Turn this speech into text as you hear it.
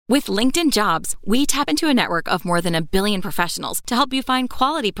With LinkedIn Jobs, we tap into a network of more than 1 billion professionals to help you find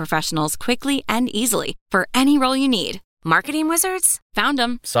quality professionals quickly and easily for any role you need. Marketing wizards? Found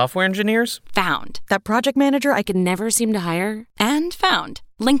them. Software engineers? Found. That project manager I could never seem to hire? And found.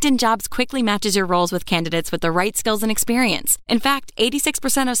 LinkedIn Jobs quickly matches your roles with candidates with the right skills and experience. In fact,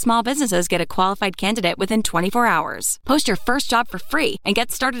 86% of small businesses get a qualified candidate within 24 hours. Post your first job for free and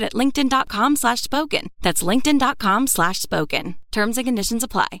get started at linkedin.com/spoken. That's linkedin.com/spoken. Terms and conditions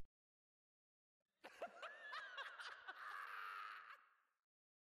apply.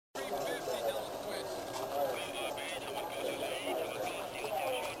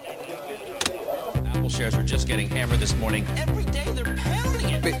 Apple shares are just getting hammered this morning. Every day they're pounding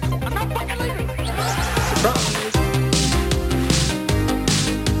it. Bitcoin. I'm not fucking leaving. Surprise.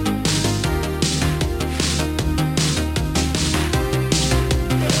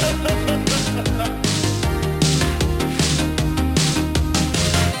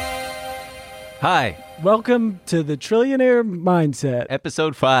 Hi, Welcome to the Trillionaire Mindset.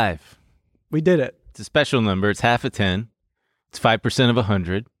 episode 5. We did it. It's a special number. It's half of 10. It's 5% of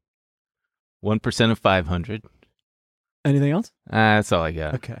 100. 1% of 500. Anything else? That's all I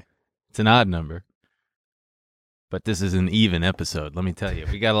got. Okay. It's an odd number. But this is an even episode, let me tell you.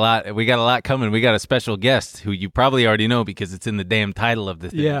 We got a lot coming. We got a special guest who you probably already know because it's in the damn title of the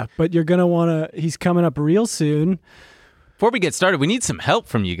thing. Yeah, but you're going to want to, he's coming up real soon. Before we get started, we need some help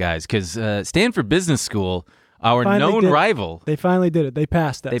from you guys because Stanford Business School, our known rival, They finally did it. They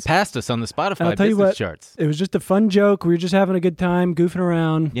passed us. they passed us on the Spotify I'll tell you business what, charts. It was just a fun joke. We were just having a good time, goofing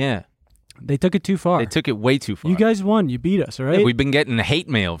around. Yeah, They took it too far. they took it way too far. You guys won. You beat us, all right? Yeah, we've been getting hate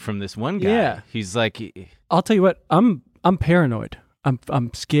mail from this one guy. Yeah. He's like, I'll tell you what. I'm paranoid. I'm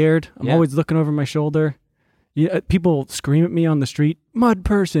scared. I'm Yeah. always looking over my shoulder. People scream at me on the street. Mud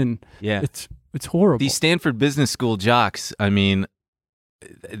person. yeah. It's horrible. These Stanford Business School jocks, I mean,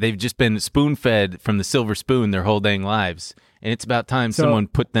 they've just been spoon-fed from the silver spoon their whole dang lives. And it's about time So- someone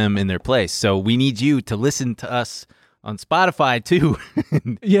put them in their place. So we need you to listen to us on Spotify, too.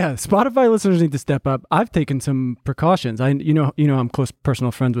 Yeah, Spotify listeners need to step up. I've taken some precautions. You know, I'm close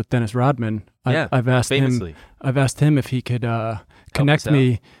personal friends with Dennis Rodman. I've asked famously. him. I've asked him if he could connect us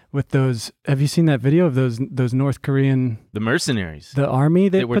me with those. Have you seen that video of those North Korean, The mercenaries the army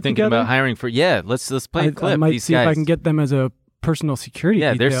that we're put thinking together? about hiring for. Yeah, let's play a I clip. might These see guys. if I can get them as a personal security.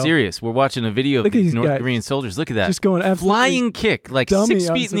 Yeah, they're detail. serious. We're watching a video of Look at these these North guys. Korean soldiers. Look at that. Just going absolutely flying kick, like dummy 6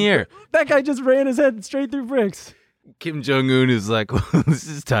 on feet in some- the air. That guy just ran his head straight through bricks. Kim Jong-un is like, well, this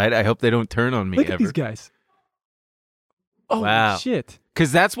is tight. I hope they don't turn on me Look ever. at these guys. Oh Wow. shit!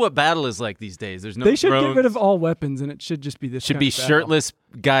 Because that's what battle is like these days. There's no They should drones. get rid of all weapons, and it should just be this. Should kind be of battle. shirtless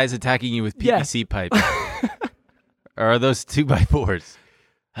guys attacking you with PVC pipes. Or are those 2x4s?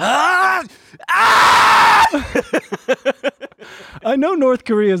 Ah! Ah! I know North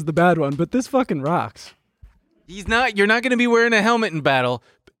Korea is the bad one, but this fucking rocks. You're not going to be wearing a helmet in battle,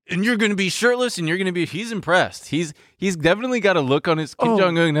 and you're going to be shirtless, and he's impressed. He's definitely got a look on his, Kim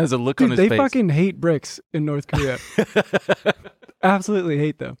Jong-un has a look Dude, on his they face. fucking hate bricks in North Korea. Absolutely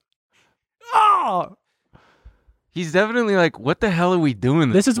hate them. Oh! He's definitely like, what the hell are we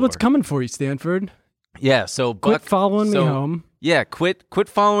doing This is what's for? coming for you, Stanford. Yeah, so Quit following me home. Yeah, quit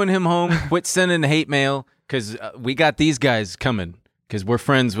following him home. Quit sending hate mail because we got these guys coming because we're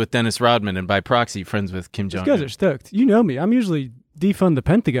friends with Dennis Rodman and by proxy friends with Kim These Jong-un. guys are stoked. You know me. I'm usually defund the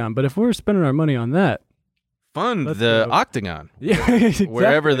Pentagon, but if we're spending our money on that, Fund Let's the go. Octagon yeah, exactly.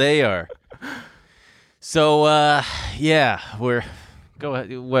 wherever they are. So yeah, we're go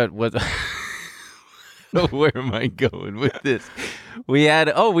ahead. What? Where am I going with this? We had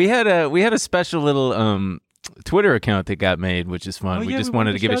a special little Twitter account that got made, which is fun. Oh, We yeah, just we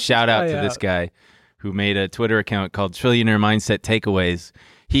wanted wanted to give a to shout shout out this to guy this out. guy who made a Twitter account called Trillionaire Mindset Takeaways.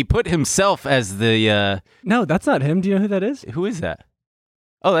 He put himself as the No, that's not him. Do you know who that is? who is that?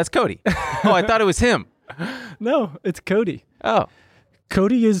 Oh, that's Cody. Oh, I thought it was him. No, it's Cody. Oh,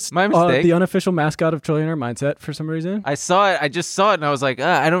 Cody is My mistake. the unofficial mascot of Trillionaire Mindset for some reason. I saw it. I just saw it, and I was like,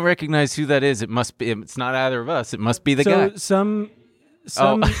 I don't recognize who that is. It must be. It's not either of us. It must be the so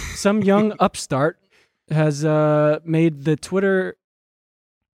guy. some young upstart has made the Twitter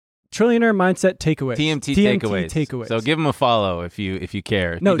Trillionaire Mindset Takeaways. TMT takeaways. So give him a follow if you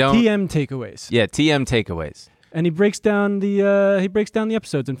care. If no you don't, TM Takeaways. Yeah, TM takeaways. And he breaks down the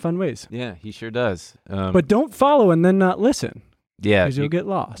episodes in fun ways. Yeah, he sure does. But don't follow and then not listen, yeah, because you'll get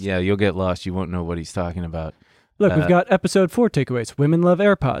lost. Yeah, you'll get lost. You won't know what he's talking about. Look, we've got episode 4 takeaways. Women love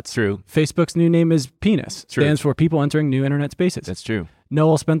AirPods. True. Facebook's new name is Penis. True. Stands for people entering new internet spaces. That's true.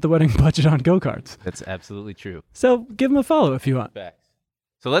 Noel spent the wedding budget on go-karts. That's absolutely true. So give him a follow if you want. Back.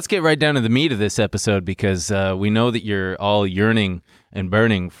 So let's get right down to the meat of this episode because we know that you're all yearning and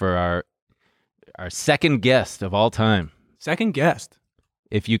burning for our second guest of all time. Second guest.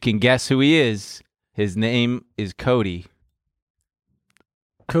 If you can guess who he is, his name is Cody.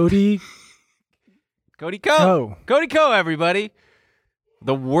 Cody Cody Ko. Cody Ko, everybody.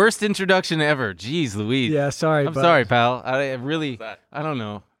 The worst introduction ever. Jeez Louise. Yeah, sorry. I'm sorry, pal. I don't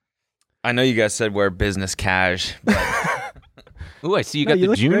know. I know you guys said wear business cash, but Ooh, I see you got the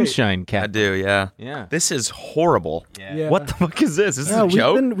look June great. Shine I cap. do, yeah. Yeah. This is horrible. Yeah. What the fuck is this? Is this No, a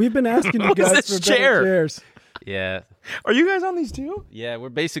joke? we've been asking you What is guys this for chair? better chairs. Yeah. Are you guys on these too? Yeah, we're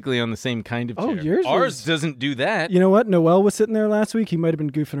basically on the same kind of Oh, chair. yours Ours is- doesn't do that. You know what? Noel was sitting there last week. He might have been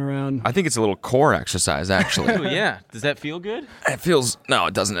goofing around. I think it's a little core exercise, actually. Oh, yeah. Does that feel good? It feels... No,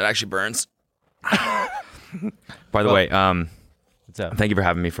 it doesn't. It actually burns. By the way, What's up? thank you for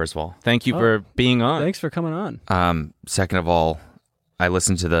having me, first of all. Thank you for being on. Thanks for coming on. Second of all, I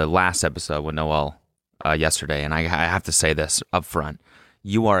listened to the last episode with Noel yesterday, and I have to say this up front.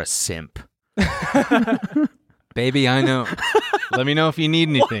 You are a simp. Baby, I know. Let me know if you need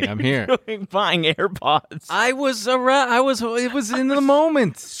anything. I'm here. Buying AirPods. I was around. It was in the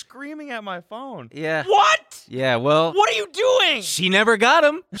moment. Screaming at my phone. Yeah. What? Yeah, well. What are you doing? She never got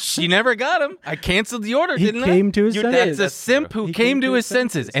him. I canceled the order, He didn't I? came to his senses. That's a simp who He came to his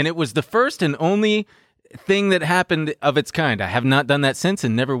senses. And it was the first and only thing that happened of its kind. I have not done that since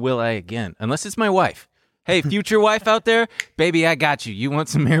and never will I again. Unless it's my wife. Hey, future wife out there, baby, I got you. You want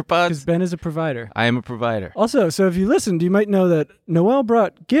some Because AirPods? Ben is a provider. I am a provider. Also, so if you listened, you might know that Noel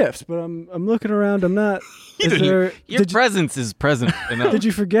brought gifts, but I'm looking around. I'm not. Is there? Your presence is present enough. Did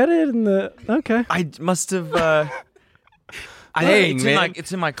you forget it in the? Okay. I must have... Hey, it's man.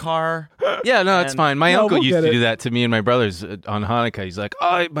 it's in my car. Yeah, no, it's And- fine. My No, uncle we'll used get to it. do that to me and my brothers on Hanukkah. He's like,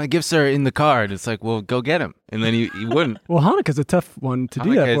 "Oh, my gifts are in the car," and it's like, "Well, go get them." And then he wouldn't. Well, Hanukkah's a tough one to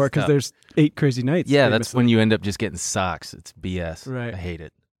do Hanukkah that is for because tough. there's 8 crazy nights. Yeah, that's famously. when you end up just getting socks. It's BS. Right. I hate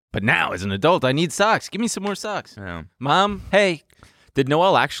it. But now, as an adult, I need socks. Give me some more socks. Yeah. Mom, hey. Did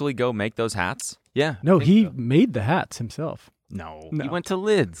Noel actually go make those hats? Yeah. No, I think he so. made the hats himself. No. No. He went to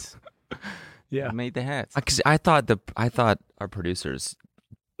Lids. Yeah. He made the hats. Because I thought our producers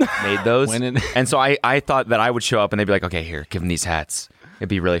made those, Went in- and so I thought that I would show up and they'd be like, "Okay, here, give them these hats. It'd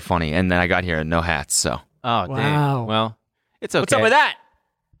be really funny." And then I got here and no hats. So Oh, Wow. dang. Well, it's okay. what's up with that?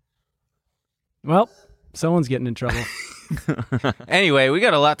 Well, someone's getting in trouble. Anyway, we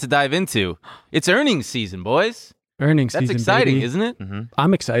got a lot to dive into. It's earnings season, boys. Earnings That's season, exciting, baby. isn't it?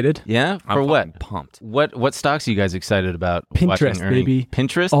 I'm excited. Yeah. For I'm what? fucking pumped. What stocks are you guys excited about? Pinterest, watching earnings? baby.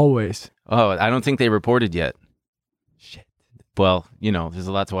 Pinterest? Always. Oh, I don't think they reported yet. Shit. Well, there's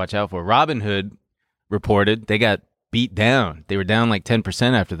a lot to watch out for. Robinhood reported. They got beat down. They were down like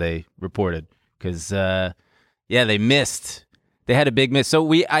 10% after they reported because, they missed. They had a big miss.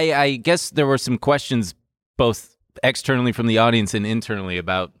 So I guess there were some questions both externally from the audience and internally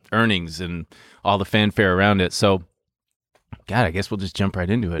about earnings and all the fanfare around it. So, God, I guess we'll just jump right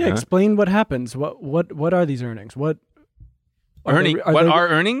into it. Yeah, huh? explain what happens. What are these earnings? What are Earning. they- What they- are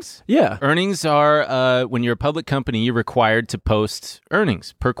earnings? Yeah. Earnings are when you're a public company, you're required to post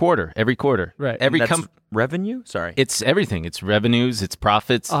earnings per quarter, every quarter. Right. Every That's revenue? Sorry. it's everything. It's revenues, it's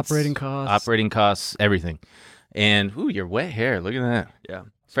profits, it's Operating costs. everything. And your wet hair. Look at that. Yeah.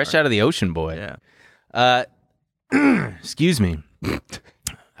 Fresh out of the ocean, boy. Yeah. Excuse me.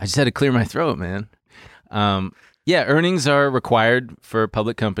 I just had to clear my throat, man. Earnings are required for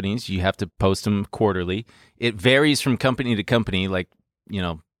public companies. You have to post them quarterly. It varies from company to company. Like,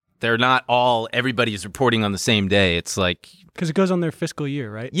 they're not everybody's reporting on the same day. It's like, Because it goes on their fiscal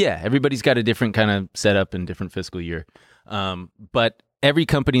year, right? yeah, everybody's got a different kind of setup and different fiscal year. But every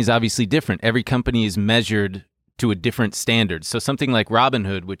company is obviously different. Every company is measured to a different standard. So something like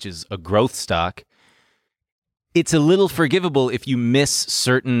Robinhood, which is a growth stock, it's a little forgivable if you miss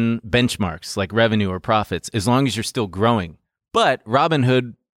certain benchmarks like revenue or profits, as long as you're still growing. But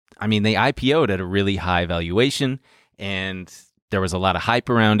Robinhood, they IPO'd at a really high valuation, and there was a lot of hype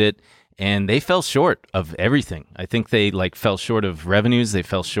around it, and they fell short of everything. I think they fell short of revenues, they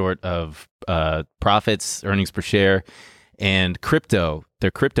fell short of profits, earnings per share, and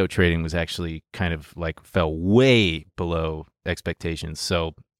their crypto trading was actually kind of fell way below expectations.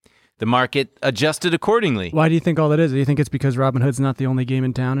 So the market adjusted accordingly. Why do you think all that is? Do you think it's because Robinhood's not the only game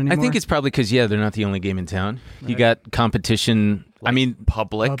in town anymore? I think it's probably because, they're not the only game in town. You got competition.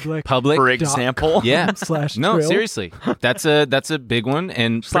 Public. Public. For example. Yeah. slash No, Trill. seriously. That's a big one.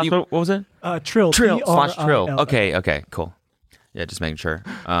 And Slash, pretty, what was it? Trill. Slash Trill. TRILL. Okay, cool. Yeah, just making sure.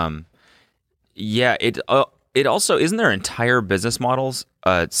 It it also isn't their entire business models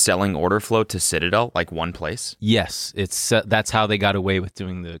selling order flow to Citadel, like one place. Yes, it's that's how they got away with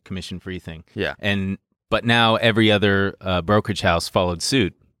doing the commission-free thing. Yeah. But now every other brokerage house followed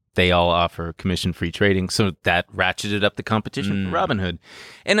suit. They all offer commission-free trading, so that ratcheted up the competition for Robinhood.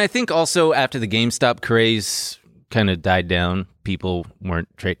 And I think also after the GameStop craze kind of died down, people weren't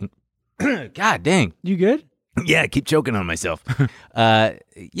trading. God dang. You good? Yeah, I keep choking on myself.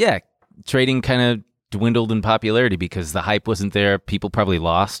 Trading kind of dwindled in popularity because the hype wasn't there. People probably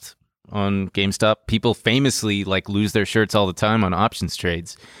lost on GameStop. People famously lose their shirts all the time on options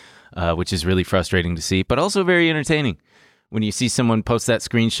trades, which is really frustrating to see, but also very entertaining. When you see someone post that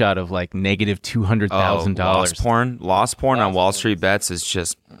screenshot of negative $200,000. Lost porn on Wall Street Bets is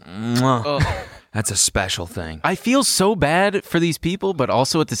just, that's a special thing. I feel so bad for these people, but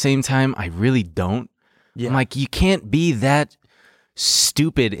also at the same time, I really don't. Yeah. I'm like, you can't be that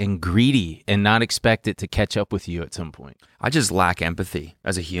stupid and greedy and not expect it to catch up with you at some point. I just lack empathy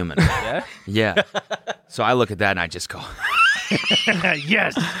as a human. Yeah? Yeah. So I look at that and I just go,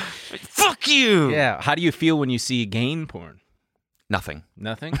 yes. Fuck you. Yeah. How do you feel when you see gain porn? Nothing.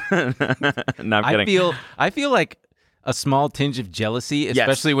 Nothing? No, I'm kidding. I feel like a small tinge of jealousy,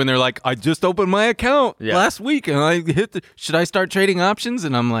 especially when they're like, I just opened my account last week and I should I start trading options?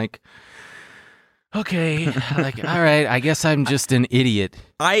 And I'm like, okay, all right, I guess I'm just an idiot.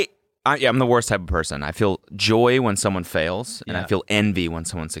 I'm the worst type of person. I feel joy when someone fails, and I feel envy when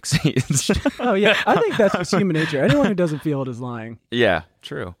someone succeeds. Oh, yeah. I think that's just human nature. Anyone who doesn't feel it is lying. Yeah,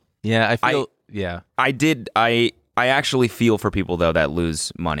 true. Yeah, I feel, I actually feel for people, though, that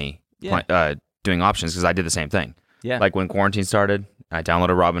lose money doing options, because I did the same thing. Yeah. Like when quarantine started, I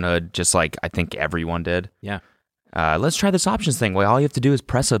downloaded Robinhood, just like I think everyone did. Yeah. Let's try this options thing. Well, all you have to do is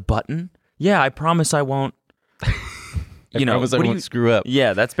press a button. Yeah, I promise I won't. I won't screw up.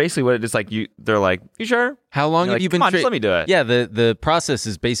 Yeah, that's basically what it is. They're like, you sure? How long have you been? Come on, just let me do it. Yeah, the process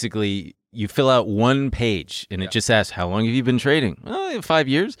is basically you fill out one page and it just asks, how long have you been trading? 5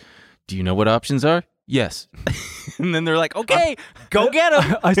 years. Do you know what options are? Yes. And then they're like, okay, go get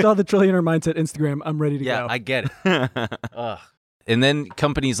them. I saw the Trillionaire Mindset Instagram. I'm ready to go. Yeah, I get it. And then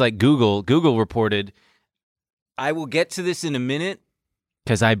companies like Google reported, I will get to this in a minute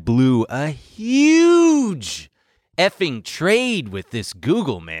because I blew a huge effing trade with this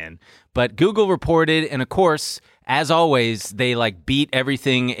Google, man. But Google reported, and of course, as always, they beat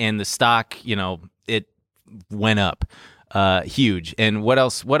everything, and the stock, it went up. Huge. And what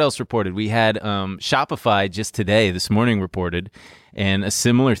else reported? We had Shopify just this morning reported, and a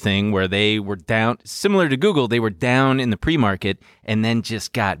similar thing where they were down, similar to Google, they were down in the pre-market and then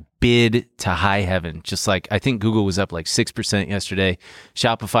just got bid to high heaven. Just I think Google was up 6% yesterday.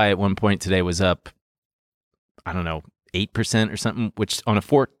 Shopify at one point today was up, I don't know, 8% or something, which on a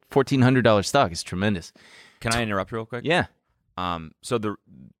 $1,400 stock is tremendous. Can I interrupt real quick? Yeah. So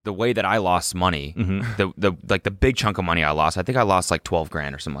the way that I lost money, the big chunk of money I lost, I think I lost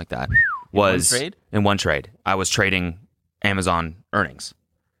 $12,000 or something like that. Was in one trade. I was trading Amazon earnings,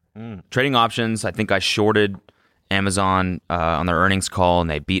 trading options. I think I shorted Amazon on their earnings call, and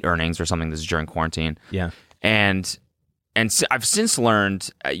they beat earnings or something. This is during quarantine. Yeah, and I've since learned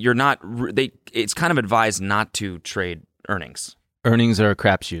you're not. It's kind of advised not to trade earnings. Earnings are a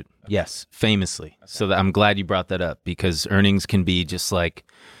crapshoot. Yes, famously. Okay. So I'm glad you brought that up, because earnings can be just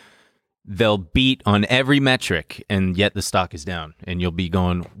they'll beat on every metric and yet the stock is down, and you'll be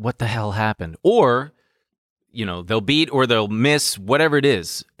going, what the hell happened? Or, they'll beat or they'll miss, whatever it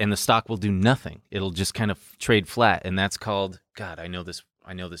is, and the stock will do nothing. It'll just kind of trade flat. And that's called, God, I know this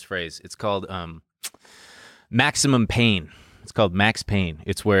phrase. It's called maximum pain. It's called max pain.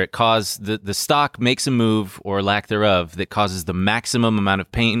 It's where it the stock makes a move, or lack thereof, that causes the maximum amount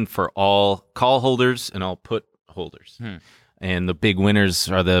of pain for all call holders and all put holders. And the big winners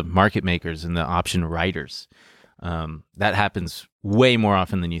are the market makers and the option writers. That happens way more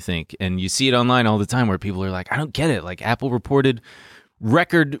often than you think. And you see it online all the time where people are like, I don't get it. Apple reported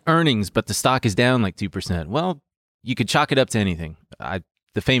record earnings, but the stock is down 2%. Well, you could chalk it up to anything.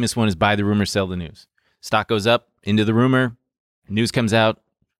 The famous one is buy the rumor, sell the news. Stock goes up into the rumor. News comes out.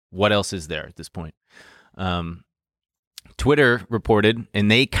 What else is there at this point? Twitter reported, and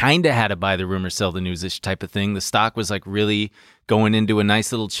they kind of had to buy the rumor, sell the news-ish type of thing. The stock was really going into a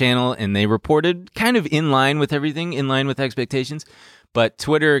nice little channel, and they reported kind of in line with everything, in line with expectations. But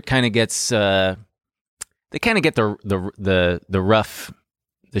Twitter kind of gets, they kind of get the rough,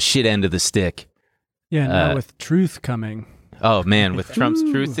 the shit end of the stick. Yeah, now with truth coming. Oh man, with Trump's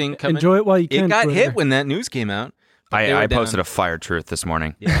truth thing coming. Enjoy it while you can. It got Twitter. hit when that news came out. I posted a fire truth this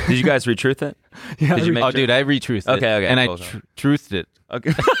morning. Yeah. Did you guys retruth it? Yeah, Did you make dude, I retruithed it. Okay. And cool. I truthed it.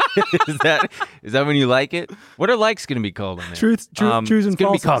 Okay. is that when you like it? What are likes going to be called on there? Truths and It's going to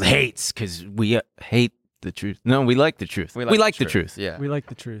be falses. called hates because we hate the truth. No, we like the truth. We like the truth. Yeah. We like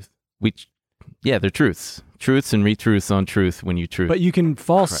the truth. They're truths. Truths and retruths on truth when you truth. But you can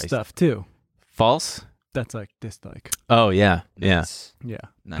false Christ. stuff too. False? That's like dislike. Oh, yeah. Nice. Yeah.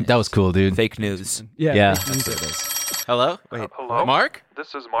 Nice. That was cool, dude. Fake news. Yeah. Yeah. fake news. That's what it is. Hello? Wait. Hello? Mark?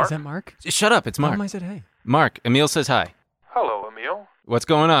 This is Mark. Is that Mark? Shut up. It's Mark. Oh, I said hey. Mark. Emil says hi. Hello, Emil. What's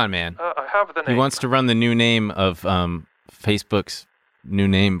going on, man? I have the name. He wants to run the new name of Facebook's new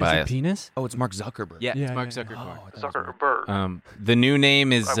name Is by it us. penis? Oh, it's Mark Zuckerberg. Yeah, Yeah, it's Mark yeah, yeah. Zuckerberg. Zuckerberg. The new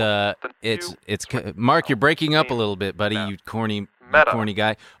name is I want the it's new Mark. You're breaking up a name. little bit, buddy. Yeah. You corny Meta.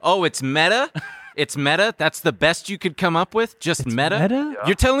 guy. Oh, it's Meta. It's Meta. That's the best you could come up with. Just It's Meta. Meta? Yeah.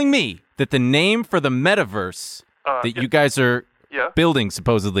 You're telling me that the name for the metaverse that you guys are Yeah, building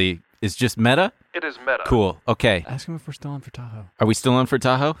supposedly is just Meta? it is Meta. Cool. Okay. Ask him if we're still on for Tahoe. Are we still on for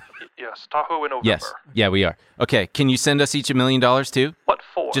Tahoe? Yes, Tahoe in November. Yes. Yeah, we are. Okay. Can you send us each $1 million too? What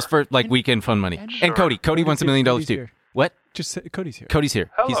for? Just for like weekend fun money. And Sure. Cody wants $1 million Cody's too. here. What? Just say, Cody's here. Cody's here.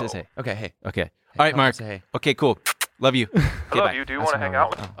 He Hello. says hey. Okay, hey. Okay. All right, I'll Mark. say hey. Okay, cool. Love you. Okay, I love bye. you. Do you That's want to hang out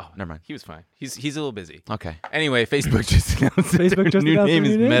with me? Oh, never mind. He was fine. He's a little busy. Okay. Anyway, Facebook just announced that their Facebook just new announced name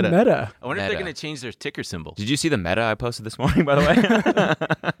their is new name, Meta. Meta. I wonder if they're Meta. going to change their ticker symbol. Did you see the meta I posted this morning, by the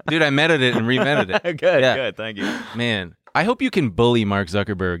way? Dude, I meted it and remeted it. Good, Yeah. good. Thank you. Man, I hope you can bully Mark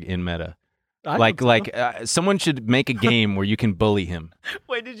Zuckerberg in Meta. I Like, hope so. someone should make a game where you can bully him.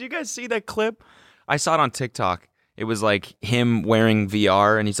 Wait, did you guys see that clip? I saw it on TikTok. It was like him wearing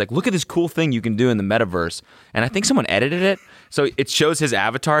VR, and he's like, look at this cool thing you can do in the metaverse. And I think someone edited it. So it shows his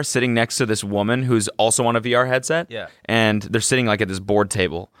avatar sitting next to this woman who's also on a VR headset. Yeah. And they're sitting like at this board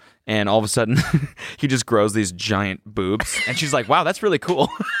table. And all of a sudden, he just grows these giant boobs. And she's like, wow, that's really cool.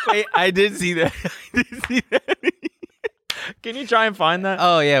 Wait, I did see that. Can you try and find that?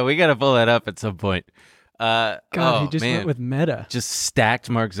 Oh, yeah, we got to pull that up at some point. God, oh, he just man. went with Meta. Just stacked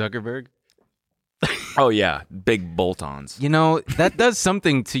Mark Zuckerberg. Oh, yeah. Big bolt-ons. You know, that does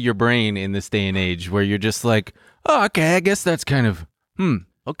something to your brain in this day and age where you're just like, oh, okay, I guess that's kind of,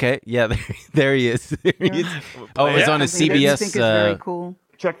 okay. Yeah, there he is. There he is. Oh, it was on a Something that you CBS. think is very cool.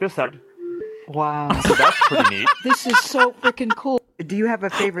 Check this out. Wow. That's pretty neat. This is so freaking cool. Do you have a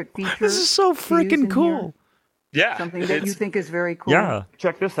favorite feature? This is so to use freaking in cool. here? Yeah. Something that you think is very cool.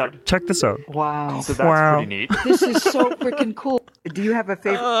 Check this out. Check this out. Wow. So that's pretty neat. This is so freaking cool. Do you have a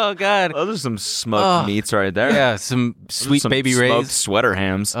favorite? Oh, God. Those are some smoked meats right there. Yeah, some Those are sweet some baby smoked rays. sweater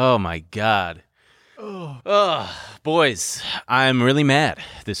hams. Oh, my God. Oh, boys, I'm really mad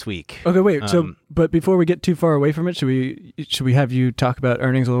this week. Okay, wait. But before we get too far away from it, should we have you talk about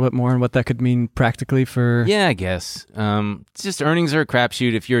earnings a little bit more and what that could mean practically for? Yeah, I guess. It's just earnings are a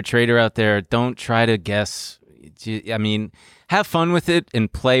crapshoot. If you're a trader out there, don't try to guess. I mean, have fun with it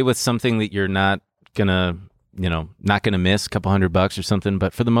and play with something that you're not gonna miss, a couple $100 or something.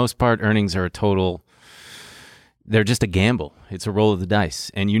 But for the most part, earnings are they're just a gamble. It's a roll of the dice.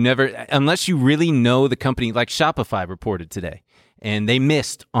 And you never, unless you really know the company, like Shopify reported today, and they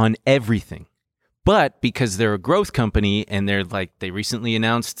missed on everything. But because they're a growth company and they recently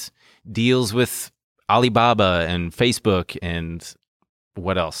announced deals with Alibaba and Facebook and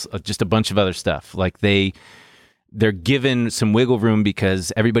what else? Just a bunch of other stuff. Like they're given some wiggle room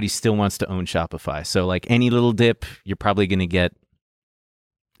because everybody still wants to own Shopify. So like any little dip, you're probably going to get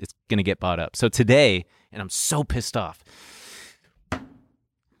bought up. So today, and I'm so pissed off.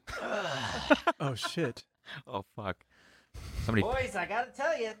 Oh shit. Oh, fuck. Somebody, Boys, I got to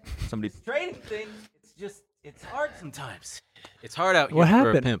tell you, somebody. trading thing, it's hard sometimes. It's hard out here What for a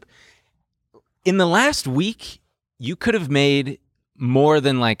happened? pimp. In the last week, you could have made more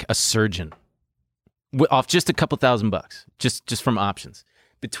than like a surgeon off just a couple $1,000, just from options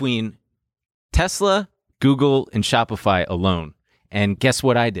between Tesla, Google, and Shopify alone. And guess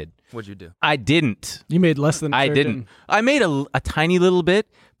what I did? What'd you do? I didn't. You made less than. I certain- didn't. I made a tiny little bit,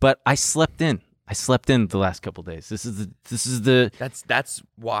 but I slept in. I slept in the last couple days. This is the That's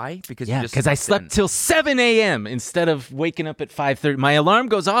why? Because you yeah, just because I slept in. till 7 a.m. instead of waking up at 5:30. My alarm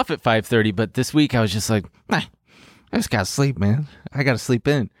goes off at 5:30, but this week I was just like, I just gotta sleep, man. I gotta sleep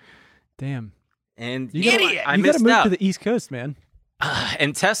in. Damn. And You gotta, I you gotta missed move out. to the East Coast, man.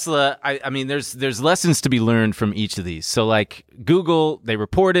 And Tesla, I mean, there's lessons to be learned from each of these. So like Google, they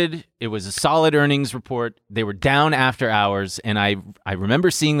reported it was a solid earnings report. They were down after hours, and I remember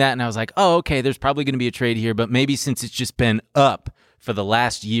seeing that, and I was like, oh, okay, there's probably going to be a trade here, but maybe since it's just been up for the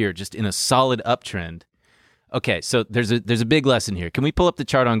last year, just in a solid uptrend. Okay, so there's a big lesson here. Can we pull up the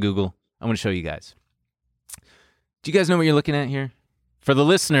chart on Google? I want to show you guys. Do you guys know what you're looking at here? For the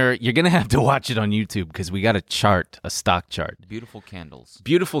listener, you're going to have to watch it on YouTube because we got a chart, a stock chart. Beautiful candles.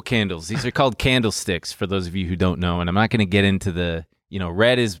 Beautiful candles. These are called candlesticks for those of you who don't know. And I'm not going to get into the,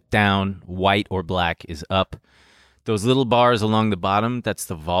 red is down, white or black is up. Those little bars along the bottom, that's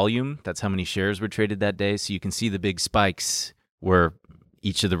the volume. That's how many shares were traded that day. So you can see the big spikes where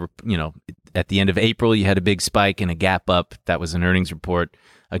each of the, at the end of April, you had a big spike and a gap up. That was an earnings report.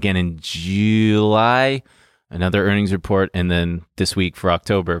 Again, in July, another earnings report, and then this week for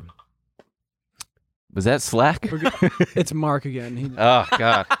October. Was that Slack? It's Mark again. Oh,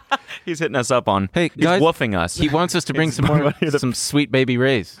 God. He's hitting us up on, hey, he's guys, woofing us. He wants us to bring some Sweet Baby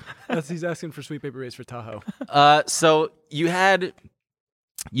Rays. He's asking for Sweet Baby Rays for Tahoe. So you had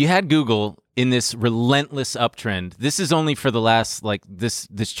Google in this relentless uptrend. This is only for the last,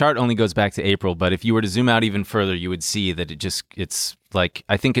 this chart only goes back to April, but if you were to zoom out even further, you would see that it's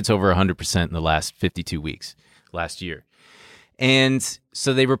I think it's over 100% in the last 52 weeks last year. And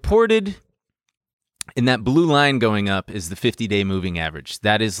so they reported, and that blue line going up is the 50-day moving average.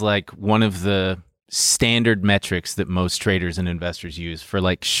 That is one of the standard metrics that most traders and investors use for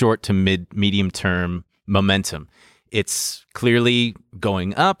short to medium term momentum. It's clearly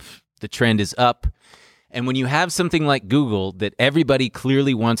going up. The trend is up. And when you have something like Google that everybody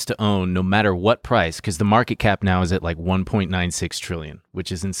clearly wants to own no matter what price, because the market cap now is at 1.96 trillion,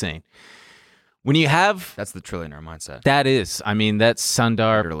 which is insane. When you have... That's the trillionaire mindset. That is. I mean, that's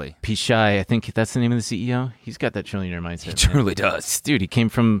Sundar Literally. Pichai. I think that's the name of the CEO. He's got that trillionaire mindset. He truly does. Dude, he came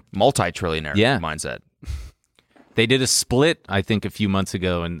from... Multi-trillionaire mindset. They did a split, I think, a few months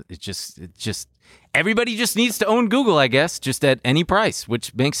ago, and it just everybody just needs to own Google, I guess, just at any price,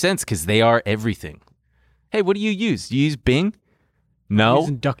 which makes sense because they are everything. Hey, what do you use? Do you use Bing? No. I'm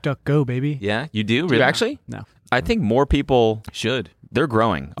using DuckDuckGo, baby. Yeah, you do? Do Really? you actually? No. I think more people should. They're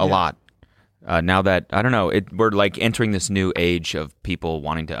growing a lot. Now that, I don't know, we're entering this new age of people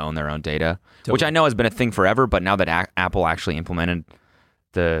wanting to own their own data, which I know has been a thing forever, but now that Apple actually implemented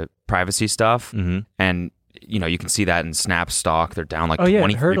the privacy stuff, and you can see that in Snap stock, they're down 23%.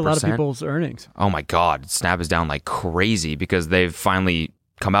 It hurt a lot of people's earnings. Oh my God, Snap is down like crazy because they've finally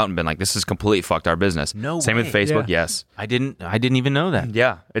come out and been like, this has completely fucked our business. No Same way. with Facebook, yes. I didn't even know that.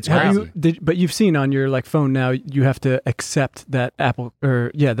 Yeah, it's crazy. But you've seen on your phone now, you have to accept that that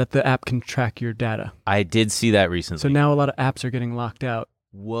the app can track your data. I did see that recently. So now a lot of apps are getting locked out.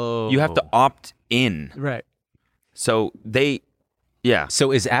 Whoa. You have to opt in. Right. So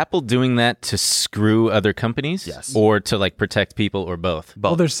So is Apple doing that to screw other companies? Yes. Or to protect people, or both?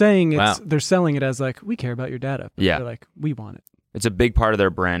 Well, they're saying Wow. they're selling it as we care about your data. But Yeah. They're like, we want it. It's a big part of their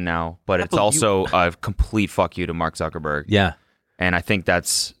brand now, but it's also a complete fuck you to Mark Zuckerberg. Yeah. And I think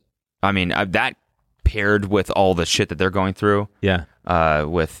that paired with all the shit that they're going through,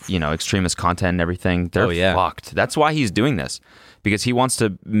 with, extremist content and everything, they're fucked. That's why he's doing this, because he wants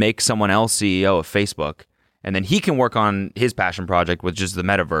to make someone else CEO of Facebook, and then he can work on his passion project, which is the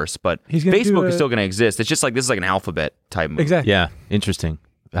metaverse, but Facebook is still going to exist. It's just this is an alphabet type move. Exactly. Yeah. Interesting.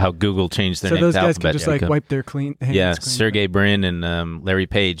 How Google changed their so name those to guys Alphabet. can just wipe their hands. Yeah, clean. Sergey Brin and Larry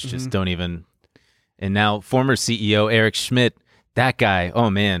Page just don't even. And now former CEO Eric Schmidt, that guy, oh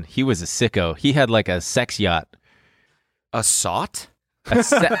man, he was a sicko. He had a sex yacht. A SOT?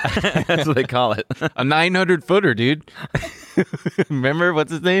 That's what they call it. A 900-footer, dude. Remember,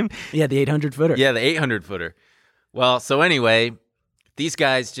 what's his name? Yeah, the 800-footer. Yeah, the 800-footer. Well, so anyway, these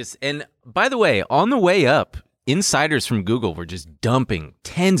guys and by the way, on the way up, insiders from Google were just dumping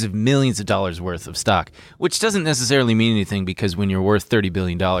tens of millions of dollars worth of stock, which doesn't necessarily mean anything because when you're worth $30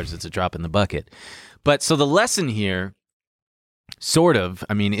 billion, it's a drop in the bucket. But so the lesson here,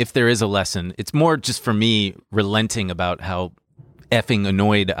 if there is a lesson, it's more just for me relenting about how effing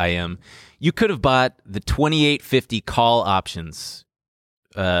annoyed I am. You could have bought the 2850 call options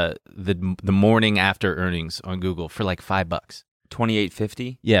the morning after earnings on Google for $5.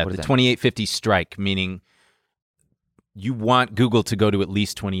 2850? Yeah, the 2850 strike, meaning you want Google to go to at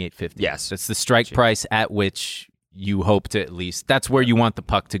least 2850. Yes. That's the strike price at which you hope to at least. That's where you want the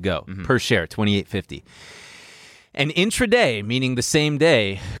puck to go per share, 2850. And intraday, meaning the same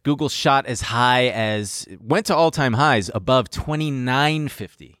day, Google shot went to all-time highs above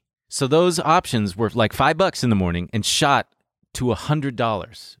 2950. So those options were $5 in the morning and shot to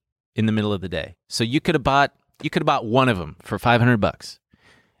 $100 in the middle of the day. So you could have bought one of them for $500.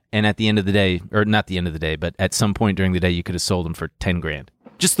 And at the end of the day, or not the end of the day, but at some point during the day, you could have sold them for $10,000.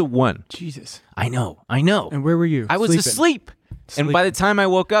 Just the one. Jesus. I know. And where were you? I was asleep. And by the time I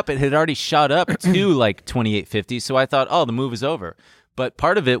woke up, it had already shot up to 2850. So I thought, the move is over. But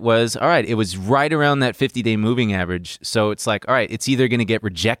part of it was, all right, it was right around that 50-day moving average. So it's all right, it's either going to get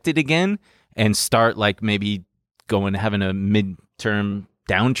rejected again and start maybe having a mid short-term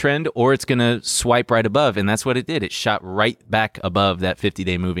downtrend, or it's going to swipe right above. And that's what it did. It shot right back above that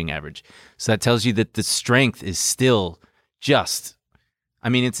 50-day moving average. So that tells you that the strength is still just, I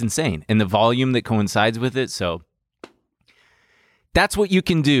mean, it's insane. And the volume that coincides with it. So that's what you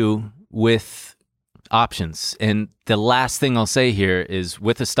can do with options. And the last thing I'll say here is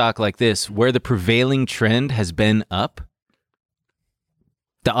with a stock like this, where the prevailing trend has been up,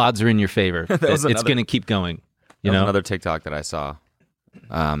 the odds are in your favor. It's going to keep going. You know, another TikTok that I saw.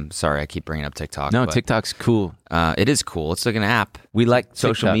 Sorry, I keep bringing up TikTok. No, but, TikTok's cool. It is cool. It's like an app. We like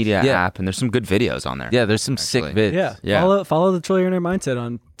social TikTok. media Yeah. app, and there's some good videos on there. Yeah, there's some sick vids. Yeah. Follow the trillionaire mindset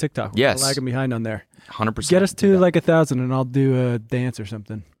on TikTok. We're Yes. lagging behind on there. 100%. Get us to like 1,000 and I'll do a dance or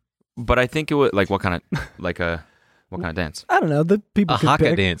something. But I think it would like what kind of dance? I don't know. The people A could haka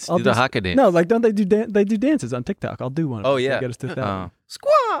pick. dance. I'll Do the just- haka dance. No, like don't they do they do dances on TikTok? I'll do one. Of Oh, them to yeah. get us to 1,000.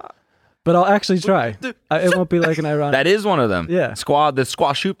 Squaw. But I'll actually try. It won't be like an ironic. That is one of them. Yeah. The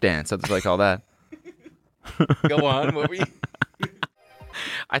squash hoop dance. That's what they call that. Go on. What were you?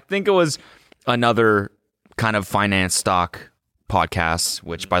 I think it was another kind of finance stock podcast,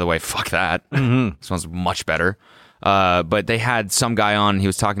 which, by the way, fuck that. This one's much better. But they had some guy on. He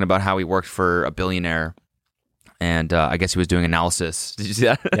was talking about how he worked for a billionaire. And I guess he was doing analysis. Did you see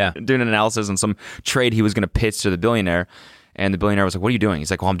that? Yeah. Doing an analysis on some trade he was going to pitch to the billionaire. And the billionaire was like, what are you doing?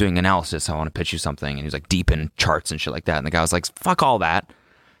 He's like, well, I'm doing analysis. I want to pitch you something. And he was like deep in charts and shit like that. And the guy was like, fuck all that.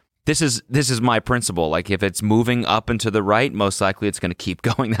 This is my principle. Like if it's moving up and to the right, most likely it's going to keep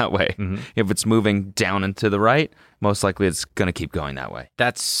going that way. If it's moving down and to the right, most likely it's going to keep going that way.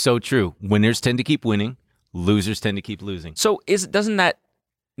 That's so true. Winners tend to keep winning. Losers tend to keep losing. So doesn't that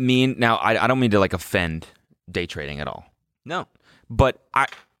mean, now I don't mean to like offend day trading at all. No. But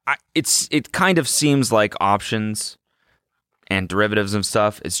it kind of seems like options and derivatives and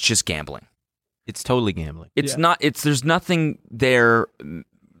stuff, it's just gambling. It's totally gambling. It's not, there's nothing there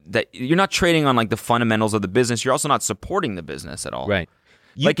that you're not trading on like the fundamentals of the business. You're also not supporting the business at all. Right.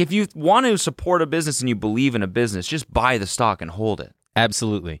 Like if you want to support a business and you believe in a business, just buy the stock and hold it.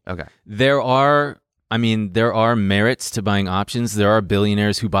 Absolutely. Okay. There are merits to buying options. There are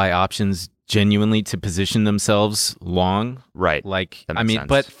billionaires who buy options genuinely to position themselves long. Right. Like, That makes sense.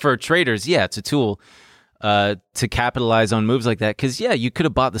 but for traders, yeah, it's a tool to capitalize on moves like that. Because, yeah, you could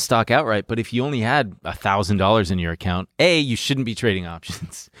have bought the stock outright, but if you only had $1,000 in your account, A, you shouldn't be trading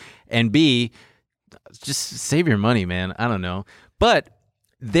options. And B, just save your money, man. I don't know. But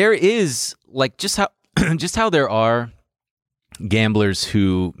there is, like, just how there are gamblers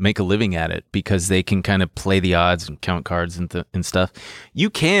who make a living at it because they can kind of play the odds and count cards and stuff.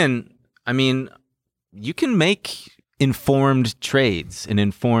 You can make informed trades and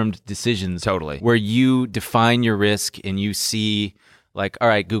informed decisions. Totally. Where you define your risk and you see, like, all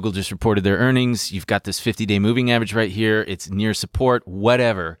right, Google just reported their earnings. You've got this 50-day moving average right here. It's near support,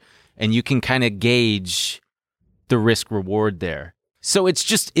 whatever. And you can kind of gauge the risk reward there. So it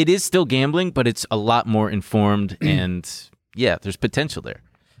is still gambling, but it's a lot more informed and yeah, there's potential there.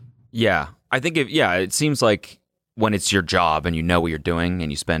 Yeah. I think it seems like when it's your job and you know what you're doing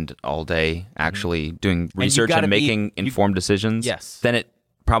and you spend all day actually doing research and making informed decisions, yes, then it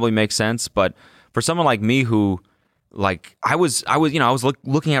probably makes sense. But for someone like me who, like, I was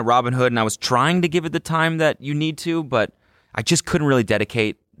looking at Robinhood and I was trying to give it the time that you need to, but I just couldn't really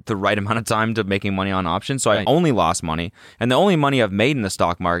dedicate the right amount of time to making money on options. So I only lost money. And the only money I've made in the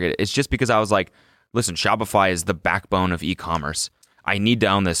stock market is just because I was like, listen, Shopify is the backbone of e-commerce. I need to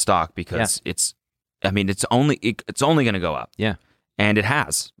own this stock because it's only going to go up. Yeah. And it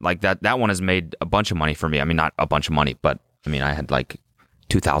has. Like that one has made a bunch of money for me. I mean, not a bunch of money, but I mean, I had like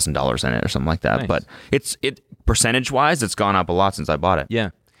 $2,000 in it or something like that. Nice. But it percentage-wise, it's gone up a lot since I bought it.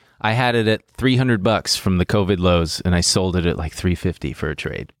 Yeah. I had it at $300 from the COVID lows and I sold it at like $350 for a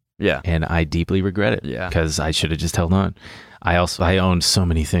trade. Yeah. And I deeply regret it. Yeah. Because I should have just held on. I owned so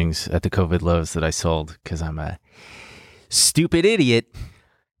many things at the COVID lows that I sold because I'm a stupid idiot.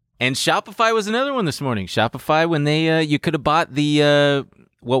 And Shopify was another one this morning. Shopify, when they you could have bought the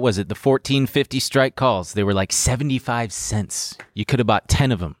what was it? The 1450 strike calls. They were like 75 cents. You could have bought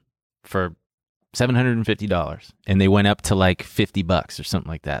 10 of them for $750, and they went up to like $50 or something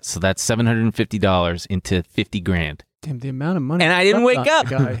like that. So that's $750 into $50,000. Damn, the amount of money. And I didn't wake up.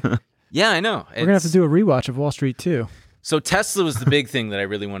 Guy. Yeah, I know. We're gonna have to do a rewatch of Wall Street too. So Tesla was the big thing that I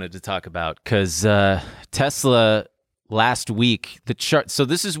really wanted to talk about because Tesla last week, the chart. So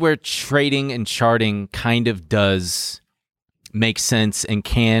this is where trading and charting kind of does make sense and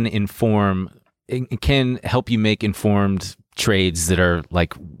can help you make informed trades that are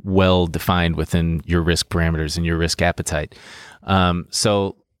like well defined within your risk parameters and your risk appetite.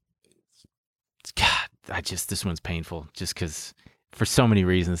 So, God, this one's painful just because for so many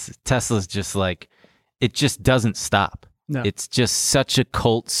reasons. Tesla's just like, it just doesn't stop. No. It's just such a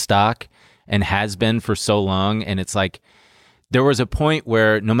cult stock and has been for so long. And it's like, there was a point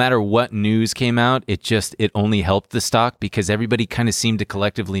where no matter what news came out, it only helped the stock because everybody kind of seemed to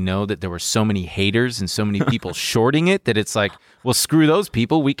collectively know that there were so many haters and so many people shorting it that it's like, well, screw those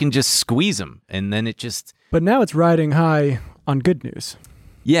people. We can just squeeze them. And then it just... But now it's riding high on good news.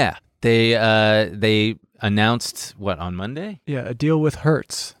 Yeah. They announced, what, on Monday? Yeah, a deal with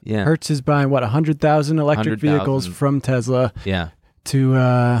Hertz. Yeah. Hertz is buying, 100,000 electric 100,000. vehicles from Tesla Yeah.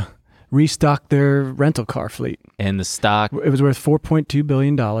 to restock their rental car fleet. And the stock... It was worth $4.2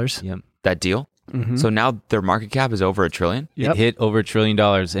 billion. Yep. That deal? Mm-hmm. So now their market cap is over $1 trillion? Yep. It hit over $1 trillion,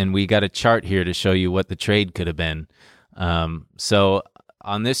 and we got a chart here to show you what the trade could have been. So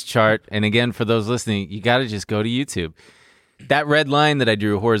on this chart, and again, for those listening, you got to just go to YouTube. That red line that I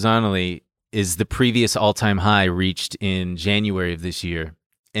drew horizontally is the previous all-time high reached in January of this year.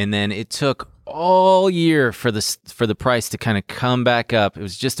 And then it took all year for the price to kind of come back up. It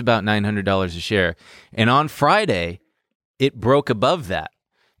was just about $900 a share. And on Friday, it broke above that.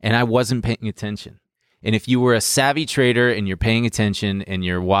 And I wasn't paying attention. And if you were a savvy trader and you're paying attention and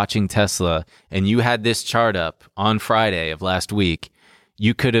you're watching Tesla and you had this chart up on Friday of last week,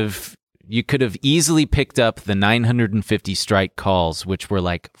 you could have easily picked up the 950 strike calls, which were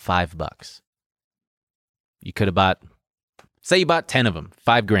like $5. You could have bought, say you bought 10 of them,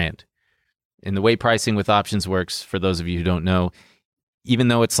 $5,000. And the way pricing with options works, for those of you who don't know, even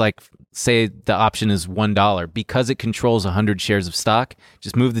though it's like, say the option is $1, because it controls 100 shares of stock,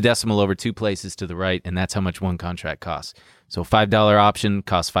 just move the decimal over 2 places to the right, and that's how much one contract costs. So a $5 option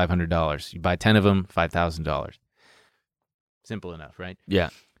costs $500. You buy 10 of them, $5,000. Simple enough, right? Yeah.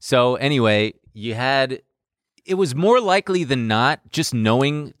 So anyway, it was more likely than not, just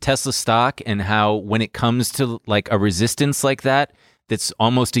knowing Tesla stock and how when it comes to like a resistance like that, that's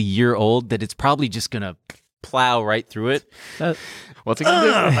almost a year old, that it's probably just going to plow right through it. What's it going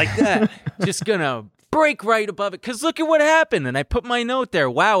to do? Like that. Just going to break right above it. Because look at what happened. And I put my note there.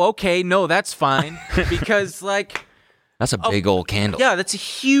 Wow, okay, no, that's fine. Because like... That's a big old candle. Yeah, that's a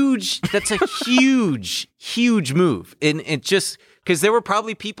huge move. And it just... Because there were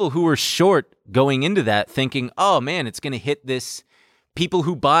probably people who were short going into that thinking, oh man, it's going to hit this. People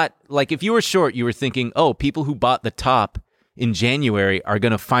who bought... Like if you were short, you were thinking, oh, people who bought the top in January are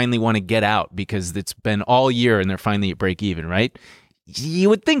going to finally want to get out because it's been all year and they're finally at break even, right? You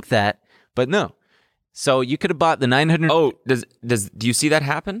would think that, but no. So you could have bought the 900. Oh, do you see that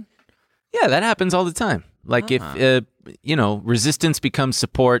happen? Yeah, that happens all the time. Like if resistance becomes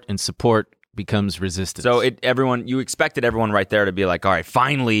support and support becomes resistance. So you expected everyone right there to be like, all right,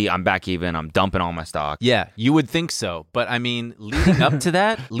 finally I'm back even. I'm dumping all my stock. Yeah, you would think so. But I mean, leading up to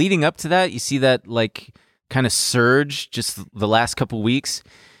that, you see that like kind of surge just the last couple weeks.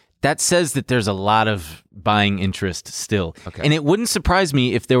 That says that there's a lot of buying interest still. Okay. And it wouldn't surprise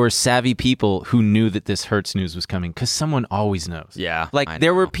me if there were savvy people who knew that this Hertz news was coming, because someone always knows. Yeah. Like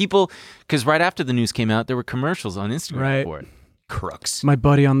there were people, because right after the news came out, there were commercials on Instagram for it. Crooks. My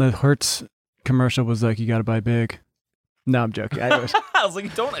buddy on the Hertz commercial was like, you got to buy big. No, I'm joking. I was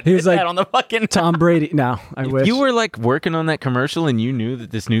like, don't admit he was like, that on the fucking... Tom Brady. No, I wish. If you were like working on that commercial and you knew that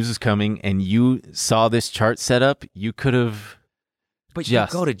this news was coming and you saw this chart set up, you could have... But you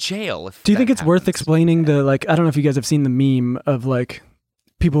go to jail. If Do you think that it's worth happens. explaining the, like, I don't know if you guys have seen the meme of like,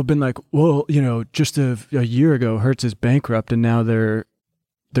 people have been like, well, just a year ago, Hertz is bankrupt and now they're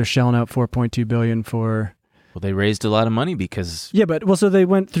shelling out $4.2 billion for... Well, they raised a lot of money because... Yeah, but, so they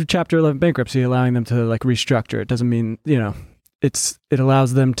went through Chapter 11 bankruptcy, allowing them to like restructure. It doesn't mean, it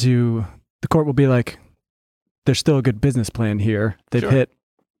allows them to, the court will be like, there's still a good business plan here. They've hit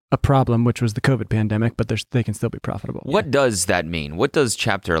a problem, which was the COVID pandemic, but they can still be profitable. What does that mean? What does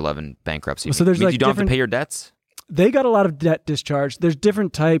Chapter 11 bankruptcy mean? So there's It means like you don't have to different- pay your debts? They got a lot of debt discharged. There's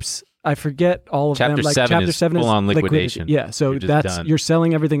different types. I forget all of them. Chapter Like 7 Chapter is 7 is full-on liquidation. Yeah, so You're just done. you're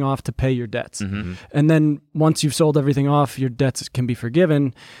selling everything off to pay your debts. Mm-hmm. And then once you've sold everything off, your debts can be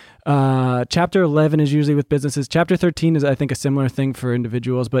forgiven. Chapter 11 is usually with businesses. Chapter 13 is, I think, a similar thing for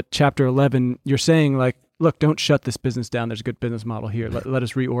individuals. But Chapter 11, you're saying like, look, don't shut this business down. There's a good business model here. Let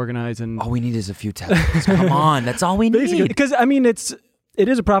us reorganize. And All we need is a few tablets. Come on, that's all we need. because I mean, it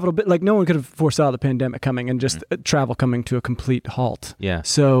is a profitable bit. Like no one could have foresaw the pandemic coming and just travel coming to a complete halt. Yeah.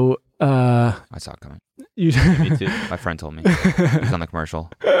 So I saw it coming. you. Me too. My friend told me. He was on the commercial.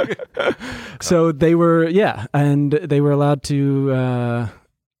 So they were, and they were allowed to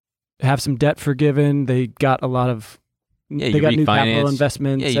have some debt forgiven. They got a lot of, Yeah, they you got new capital refinance.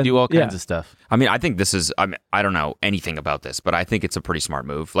 investments. Yeah, you and- do all kinds of stuff. I mean, I think this is, I don't know anything about this, but I think it's a pretty smart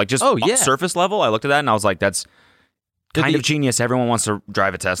move. Like just Oh, yeah. surface level, I looked at that and I was like, kind of genius. Everyone wants to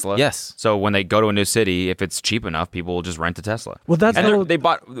drive a Tesla. Yes. So when they go to a new city, if it's cheap enough, people will just rent a Tesla. Well, that's and they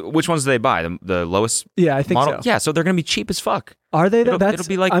bought. Which ones do they buy? The lowest. Yeah, I think model? so. Yeah, so they're gonna be cheap as fuck. Are they? It'll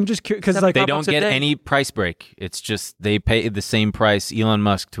be like I'm just curious because like they don't get any price break. It's just they pay the same price. Elon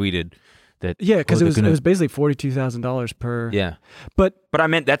Musk tweeted that. Yeah, because it was basically $42,000 per. Yeah, but I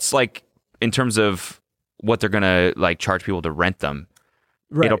meant that's like in terms of what they're gonna like charge people to rent them.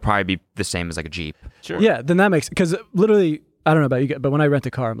 Right. It'll probably be the same as like a Jeep. Sure. Yeah, then that makes because literally. I don't know about you, but when I rent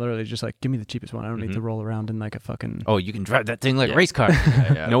a car, I'm literally just like, give me the cheapest one. I don't need to roll around in like a fucking. Oh, you can drive that thing like a race car,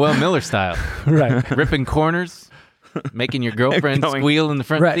 Noel Miller style, right? Ripping corners, making your girlfriend squeal in the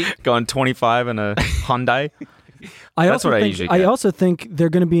front seat, going 25 in a Hyundai. That's what I usually get. I also think they're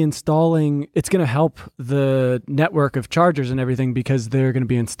going to be installing. It's going to help the network of chargers and everything because they're going to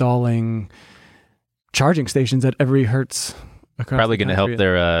be installing charging stations at every Hertz. Probably going to help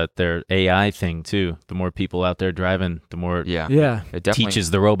their AI thing too. The more people out there driving, the more Yeah. It definitely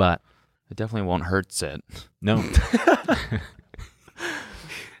teaches the robot. It definitely won't hurt it. No.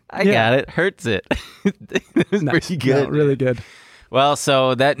 I got it. Hurts it. It was pretty good. No, really good. Well,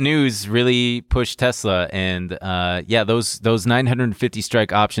 so that news really pushed Tesla, and those 950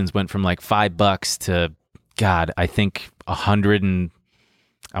 strike options went from like $5 to, God, I think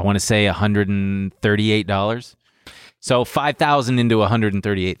 $138. So $5,000 into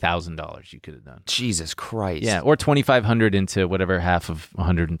 $138,000 you could have done. Jesus Christ. Yeah, or $2,500 into whatever half of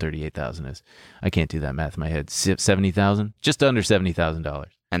 $138,000 is. I can't do that math in my head. $70,000, just under $70,000.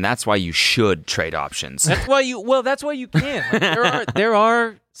 And that's why you should trade options. That's why you can. Like,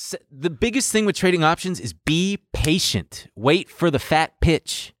 the biggest thing with trading options is be patient. Wait for the fat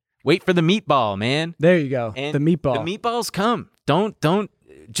pitch. Wait for the meatball, man. There you go. And the meatball. The meatballs come. Don't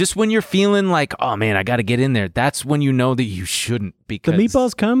just when you're feeling like, oh man, I got to get in there. That's when you know that you shouldn't, because the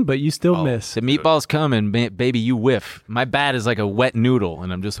meatballs come, but you still miss. The meatballs come, and baby, you whiff. My bat is like a wet noodle,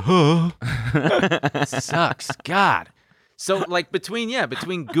 and I'm just, sucks. God. So like between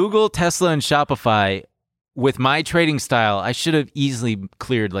Google, Tesla, and Shopify, with my trading style, I should have easily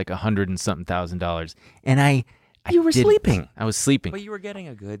cleared like $100 and something thousand. And you were sleeping. I was sleeping. But you were getting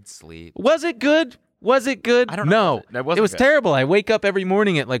a good sleep. Was it good? Was it good? I don't know. No, it was terrible. I wake up every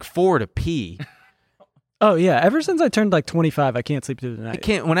morning at like 4 to pee. Oh yeah, ever since I turned like 25, I can't sleep through the night. I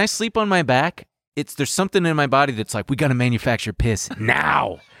can't. When I sleep on my back, there's something in my body that's like, we got to manufacture piss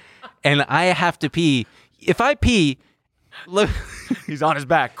now, and I have to pee. If I pee, look, he's on his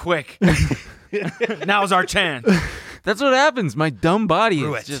back. Quick, now's our chance. That's what happens. My dumb body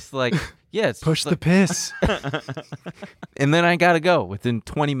is just like, push the piss, and then I gotta go within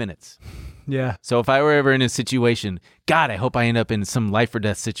 20 minutes. Yeah. So if I were ever in a situation, God, I hope I end up in some life or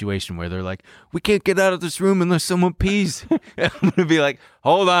death situation where they're like, we can't get out of this room unless someone pees. I'm going to be like,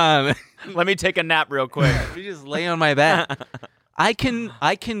 hold on. Let me take a nap real quick. Let me just lay on my back. I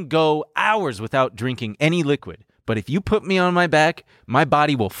can go hours without drinking any liquid. But if you put me on my back, my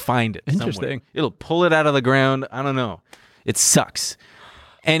body will find it somewhere. Interesting. It'll pull it out of the ground. I don't know. It sucks.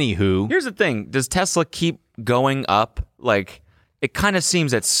 Anywho. Here's the thing. Does Tesla keep going up? Like, it kind of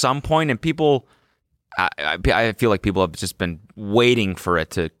seems at some point, and people, I feel like people have just been waiting for it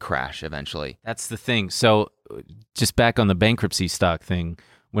to crash eventually. That's the thing. So just back on the bankruptcy stock thing,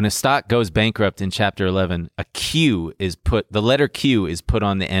 when a stock goes bankrupt in Chapter 11, the letter Q is put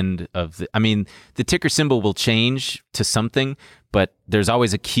on the end of the ticker symbol will change to something, but there's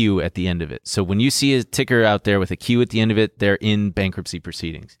always a Q at the end of it. So when you see a ticker out there with a Q at the end of it, they're in bankruptcy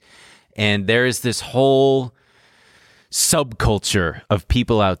proceedings. And there is this whole subculture of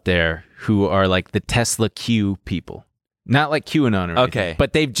people out there who are like the Tesla Q people. Not like QAnon or anything, okay,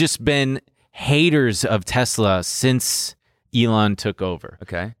 but they've just been haters of Tesla since Elon took over.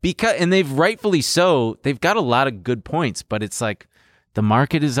 Okay. And they've rightfully so. They've got a lot of good points, but it's like the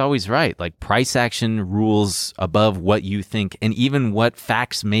market is always right. Like price action rules above what you think and even what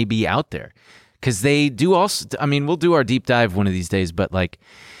facts may be out there. Because they do also, we'll do our deep dive one of these days, but like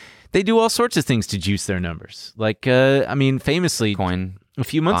they do all sorts of things to juice their numbers. Like, famously, Bitcoin a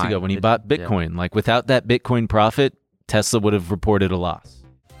few months ago when he bought Bitcoin, like without that Bitcoin profit, Tesla would have reported a loss.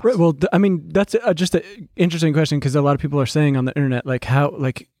 Right. Well, that's just an interesting question because a lot of people are saying on the internet, like how,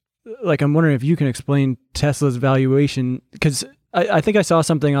 like I'm wondering if you can explain Tesla's valuation because I think I saw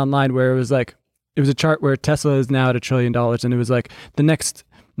something online where it was a chart where Tesla is now at $1 trillion, and it was like the next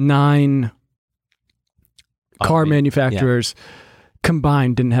 9 car manufacturers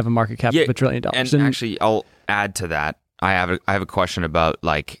combined didn't have a market cap of $1 trillion. And actually, I'll add to that. I have a question about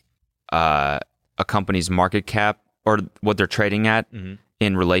like a company's market cap or what they're trading at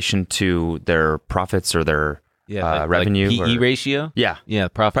in relation to their profits or their revenue. PE or- ratio. Yeah. Yeah,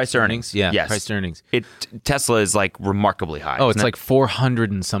 profit Price to earnings. Yeah, Yes. price to earnings. Tesla is like remarkably high. Oh, it's isn't it? like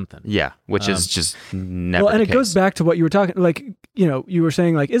 400 and something. Yeah, which is just never Well, and the it goes case. back to what you were talking, like, you know, you were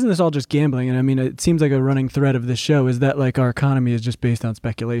saying, like, isn't this all just gambling? And I mean, it seems like a running thread of this show is that, like, our economy is just based on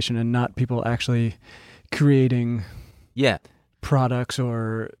speculation and not people actually creating Yeah. products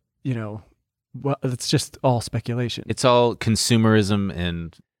or, you know, well, it's just all speculation. It's all consumerism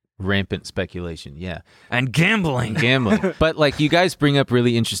and rampant speculation. Yeah. And gambling. Gambling. But like you guys bring up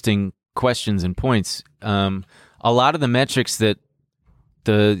really interesting questions and points. A lot of the metrics that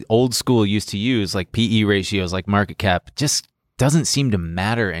the old school used to use, like PE ratios, like market cap, just doesn't seem to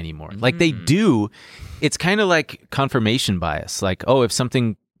matter anymore. Like they do. It's kind of like confirmation bias. Like, oh, if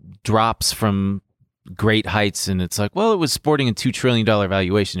something drops from great heights and it's like, well, it was sporting a $2 trillion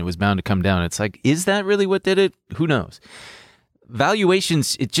valuation, it was bound to come down. It's like, is that really what did it? Who knows?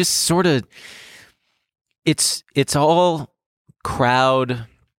 Valuations, it just sort of, it's all crowd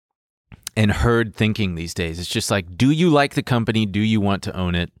and herd thinking these days. It's just like, do you like the company? Do you want to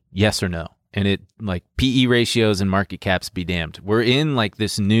own it? Yes or no? And it, like, PE ratios and market caps be damned. We're in like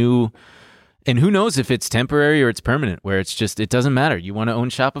this new, and who knows if it's temporary or it's permanent, where it's just, it doesn't matter. You want to own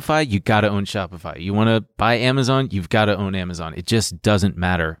Shopify? You got to own Shopify. You want to buy Amazon? You've got to own Amazon. It just doesn't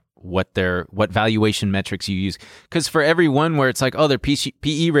matter what valuation metrics you use. Because for every one where it's like, oh, their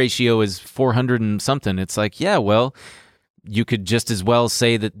PE ratio is 400 and something, it's like, yeah, well, you could just as well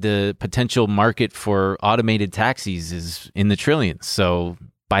say that the potential market for automated taxis is in the trillions. So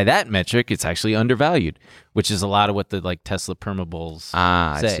by that metric, it's actually undervalued, which is a lot of what the like Tesla permabulls say.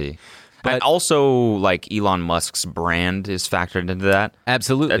 I see. But and also, like Elon Musk's brand is factored into that.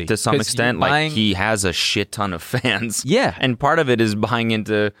 Absolutely. To some 'Cause extent, you're buying- like he has a shit ton of fans. Yeah. And part of it is buying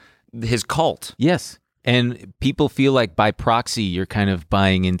into his cult. Yes. And people feel like by proxy, you're kind of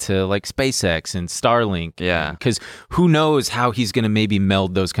buying into like SpaceX and Starlink. Yeah. Because who knows how he's going to maybe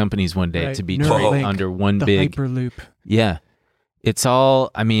meld those companies one day Right. to be Neuralink, traded under one the big. Hyperloop. Yeah. It's all,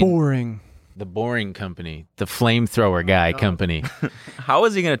 I mean, Boring. the boring company, the flamethrower guy company. How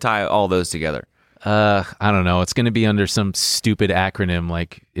is he going to tie all those together? I don't know. It's going to be under some stupid acronym.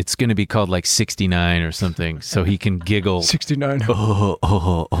 Like it's going to be called like 69 or something. So he can giggle. 69.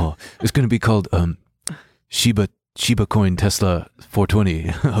 Oh. It's going to be called Shiba Coin Tesla 420.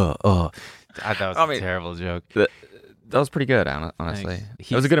 I thought it was a terrible joke. That was pretty good, honestly.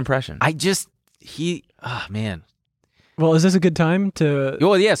 Thanks. It was a good impression. Man. Well, is this a good time to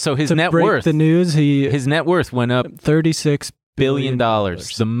Well, yeah. So his to net break worth, the news? his net worth went up $36 billion,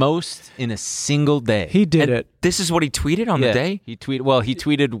 the most in a single day. He did And it. This is what he tweeted on the day? He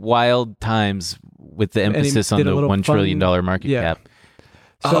tweeted wild times with the And he emphasis on did a the little $1 trillion fun- market yeah. cap.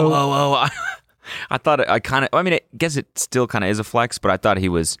 So, I thought I guess it still kind of is a flex, but I thought he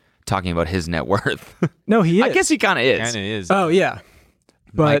was talking about his net worth. no, he is. I guess he kind of is. Kind of is. Oh, yeah.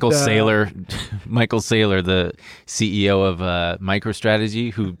 But, Michael Saylor, the CEO of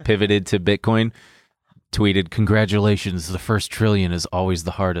MicroStrategy, who pivoted to Bitcoin, tweeted, "Congratulations, the first trillion is always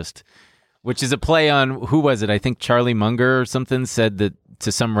the hardest," which is a play on, who was it? I think Charlie Munger or something said that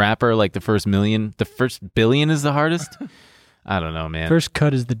to some rapper, like the first billion is the hardest. I don't know, man. First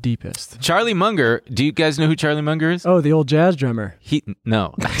cut is the deepest. Charlie Munger. Do you guys know who Charlie Munger is? Oh, the old jazz drummer.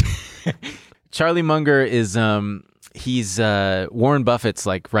 No. Charlie Munger is he's Warren Buffett's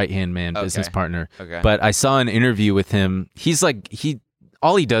like right-hand man, business partner. Okay. But I saw an interview with him. He's like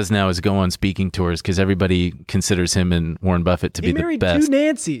all he does now is go on speaking tours because everybody considers him and Warren Buffett to He be the married best. two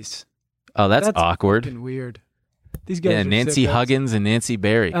Nancys. Oh, that's awkward. Fucking weird. These guys Yeah, are Nancy sickos. Huggins and Nancy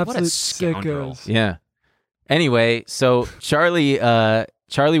Berry. Absolute scoundrel. sickos. Yeah. Anyway, so Charlie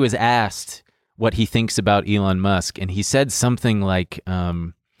was asked what he thinks about Elon Musk, and he said something like,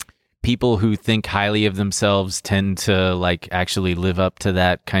 people who think highly of themselves tend to like actually live up to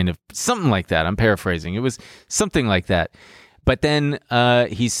that kind of something like that. I'm paraphrasing. It was something like that. But then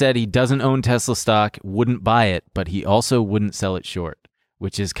he said he doesn't own Tesla stock, wouldn't buy it, but he also wouldn't sell it short,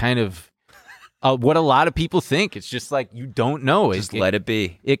 which is kind of what a lot of people think. It's just like, you don't know. Just let it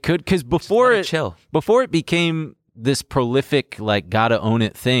be. It could, because let it chill. Before it became this prolific, like, gotta own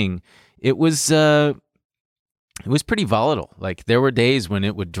it thing, it was pretty volatile. Like, there were days when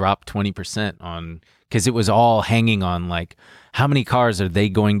it would drop 20% on, because it was all hanging on, like, how many cars are they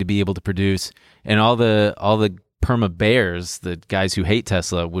going to be able to produce? And all the perma bears, the guys who hate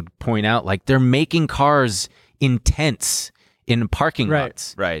Tesla, would point out, like, they're making cars in tents in parking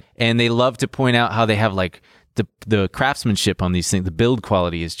lots. Right. And they love to point out how they have, like, the craftsmanship on these things, the build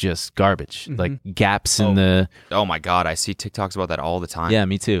quality is just garbage. Like gaps in the... Oh my God, I see TikToks about that all the time. Yeah,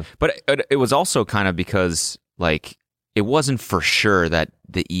 me too. But it was also kind of because, like, it wasn't for sure that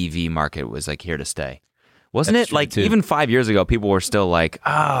the EV market was, like, here to stay. Wasn't That's it true, like too. even 5 years ago, people were still like,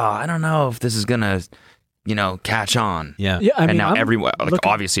 "Oh, I don't know if this is gonna, catch on." Yeah. Yeah, I and mean, now I'm everyone, looking-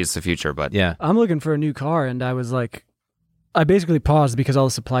 obviously, it's the future, but Yeah. I'm looking for a new car, and I was like, I basically paused because all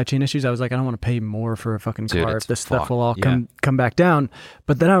the supply chain issues. I was like, I don't want to pay more for a fucking Dude, car it's if this stuff fucked. will all Yeah. come back down.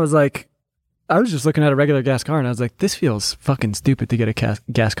 But then I was like, I was just looking at a regular gas car, and I was like, this feels fucking stupid to get a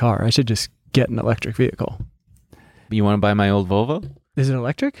gas car. I should just get an electric vehicle. You want to buy my old Volvo? Is it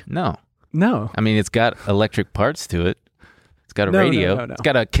electric? No. No. I mean, it's got electric parts to it. It's got a No, no, radio. no, no. It's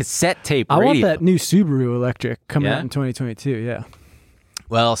got a cassette tape I radio. want that new Subaru electric coming Yeah? out in 2022. Yeah.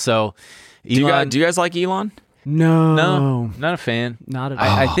 Well, so do Elon. you guys like Elon? No. No, not a fan. Not at all.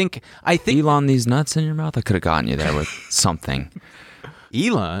 I think Elon, these nuts in your mouth. I could have gotten you there with something.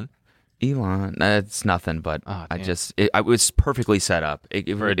 Elon. Elon, it's nothing, but Oh, I damn. just it was perfectly set up.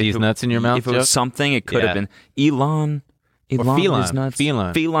 For these nuts in your mouth If it joke? was something, it could Yeah. have been Elon. Elon, Felon. these nuts.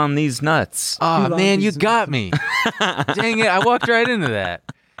 Felon. Felon, these nuts. Oh Elon man, you these got me. Dang it! I walked right into that.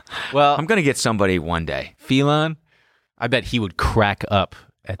 Well, I'm gonna get somebody one day. Felon. I bet he would crack up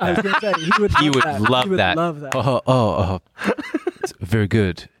at I was that. going to say, he would, He would that. love he would that. love that. It's very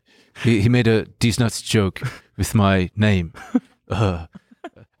good. He made a These Nuts joke with my name.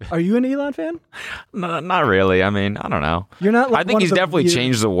 Are you an Elon fan? No, not really. I mean, I don't know. You're not. Like I think one he's of the definitely weird-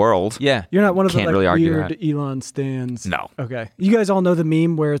 changed the world. Yeah. You're not one of the Can't like, really argue weird that. Elon stands. No. Okay. You guys all know the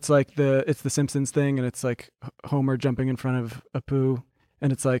meme where it's like it's the Simpsons thing, and it's like Homer jumping in front of Apu,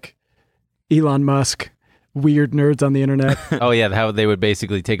 and it's like Elon Musk, weird nerds on the internet. Oh yeah, how they would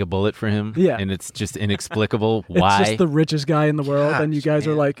basically take a bullet for him. Yeah. And it's just inexplicable It's why. just the richest guy in the world, and you guys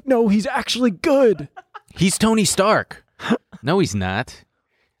are like, no, he's actually good. He's Tony Stark. No, he's not.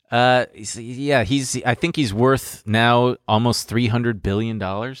 I think he's worth now almost $300 billion.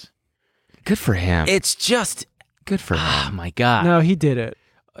 Good for him. It's just, Good for him. oh my God. No, he did it.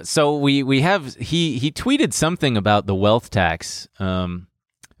 So we have, he tweeted something about the wealth tax.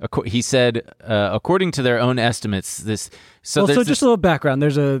 He said, according to their own estimates, So just a little background.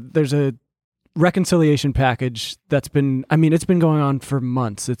 There's a reconciliation package that's been. I mean, it's been going on for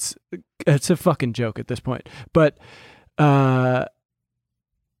months. It's a fucking joke at this point. But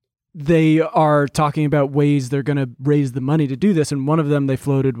they are talking about ways they're going to raise the money to do this, and one of them they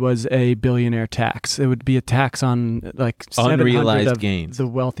floated was a billionaire tax. It would be a tax on like 700 Unrealized of gains. the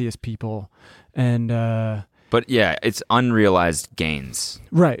wealthiest people, and But yeah, it's unrealized gains,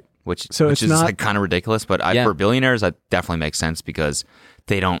 right. which So which it's is not- like kind of ridiculous. But Yeah. for billionaires, that definitely makes sense because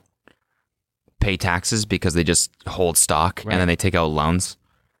they don't pay taxes because they just hold stock Right. and then they take out loans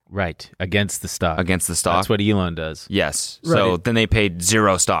right, against the stock. against the stock. That's what Elon does. Yes. So Right. then they paid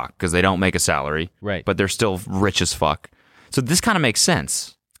zero stock because they don't make a salary. Right. But they're still rich as fuck. So this kind of makes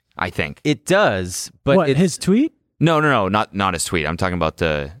sense, I think. It does, but What, it's, his tweet? No, not his tweet. I'm talking about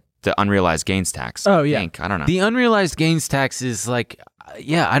the unrealized gains tax. Oh, yeah. I don't know. the unrealized gains tax is like,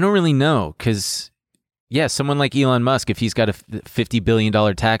 I don't really know because, someone like Elon Musk, if he's got a $50 billion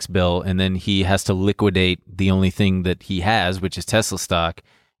tax bill and then he has to liquidate the only thing that he has, which is Tesla stock,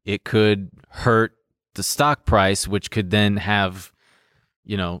 it could hurt the stock price, which could then have,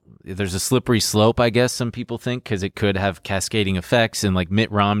 there's a slippery slope, I guess some people think, because it could have cascading effects. And like Mitt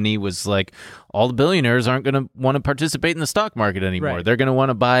Romney was like, all the billionaires aren't going to want to participate in the stock market anymore. Right. They're going to want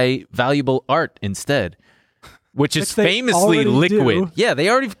to buy valuable art instead, which is Which they famously already liquid. do. Yeah, they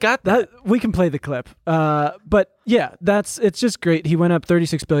already got that. That we can play the clip. But yeah, it's just great. He went up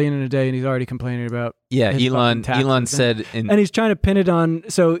 36 billion in a day, and he's already complaining about. Yeah, his Elon fucking taxes. said, And he's trying to pin it on.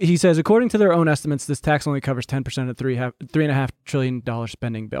 So he says, according to their own estimates, this tax only covers 10% of $3.5 trillion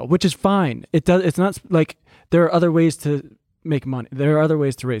spending bill, which is fine. It does. It's not like there are other ways to make money. There are other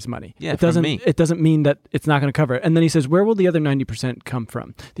ways to raise money. Yeah, it from doesn't. me. It doesn't mean that it's not going to cover it. And then he says, where will the other 90% come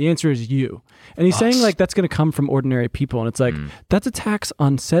from? The answer is you. And he's saying like that's going to come from ordinary people, and it's like that's a tax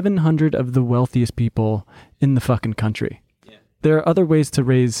on 700 of the wealthiest people in the fucking country. There are other ways to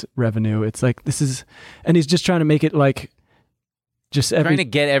raise revenue. It's like this is, and he's just trying to make it like just trying to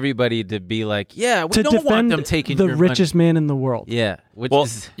get everybody to be like, yeah, we to don't want defend them taking the your richest man in the world. money. Yeah, which well,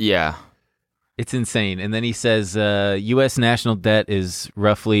 is yeah. it's insane. And then he says U.S. national debt is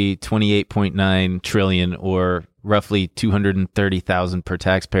roughly 28.9 trillion, or roughly 230,000 per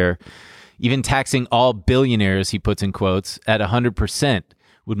taxpayer. Even taxing all billionaires, he puts in quotes, at 100%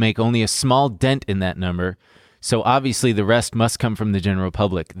 would make only a small dent in that number. So obviously the rest must come from the general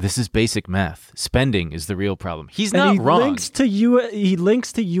public. This is basic math. Spending is the real problem. He's And not he wrong. links to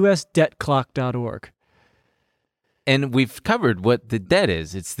usdebtclock.org. And we've covered what the debt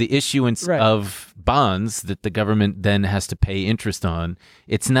is. It's the issuance Right. of bonds that the government then has to pay interest on.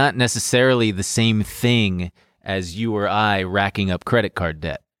 It's not necessarily the same thing as you or I racking up credit card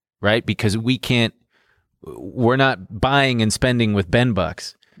debt, right? Because we can't we're not buying and spending with Ben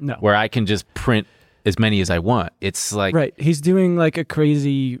bucks. No. Where I can just print as many as I want. It's like right. He's doing like a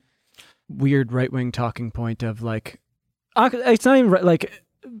crazy, weird right-wing talking point of like, it's not even like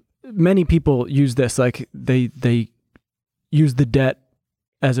many people use this. Like they use the debt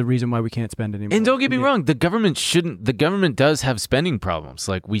as a reason why we can't spend anymore. And don't get me wrong, the government does have spending problems.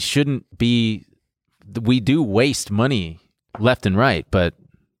 Like we do waste money left and right, but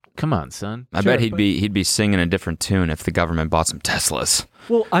come on, son. I bet he'd be singing a different tune if the government bought some Teslas.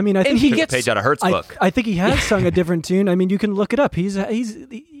 Well, I mean, I think he Took a gets page out of Hertz book. I think he has sung a different tune. I mean, you can look it up.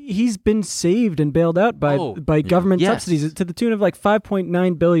 He's been saved and bailed out by government subsidies to the tune of like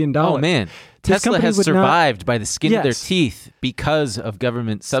 $5.9 billion. Oh man, Tesla has survived by the skin of their teeth because of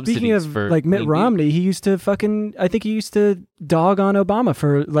government subsidies. Speaking of for like Mitt Romney, he used to dog on Obama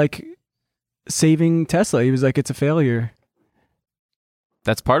for like saving Tesla. He was like, it's a failure.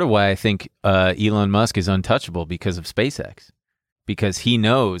 That's part of why I think Elon Musk is untouchable because of SpaceX. Because he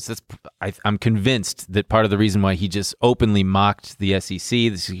knows, I'm convinced that part of the reason why he just openly mocked the SEC,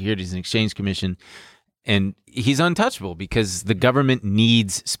 the Securities and Exchange Commission, and he's untouchable because the government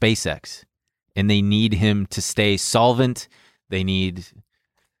needs SpaceX, and they need him to stay solvent. They need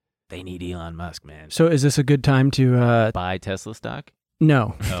Elon Musk, man. So is this a good time to buy Tesla stock?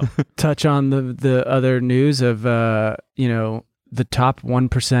 No. Oh. Touch on the other news of the top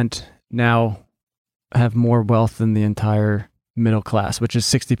 1% now have more wealth than the entire middle class, which is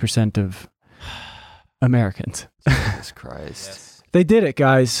 60% of Americans. Jesus Christ. Yes. They did it,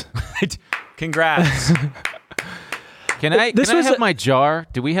 guys. Congrats. Can I have my jar?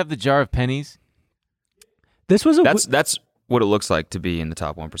 Do we have the jar of pennies? This was That's what it looks like to be in the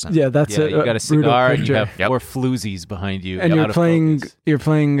top 1%. Yeah, that's you got a cigar and you have Yep. 4 floozies behind you. and out you're of playing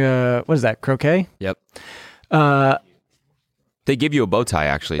focus. what is that, croquet? Yep. They give you a bow tie,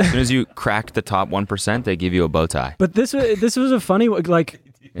 actually. As soon as you crack the top 1%, they give you a bow tie. But this was a funny, like,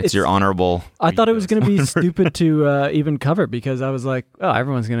 It's your honorable. I thought it was going to be stupid to even cover because I was like, oh,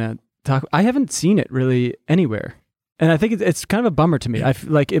 everyone's going to talk. I haven't seen it really anywhere. And I think it's kind of a bummer to me.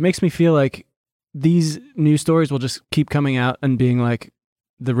 It makes me feel like these news stories will just keep coming out and being like,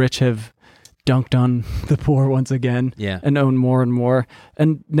 the rich have dunked on the poor once again and own more and more.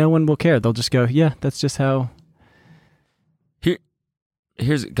 And no one will care. They'll just go, yeah, that's just how.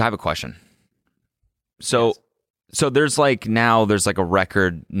 I have a question. So there's like a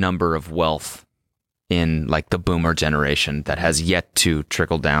record number of wealth in like the boomer generation that has yet to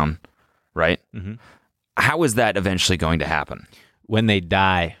trickle down, right? Mm-hmm. How is that eventually going to happen? When they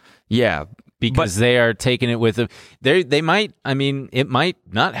die. Yeah. Because they are taking it with them. They might, it might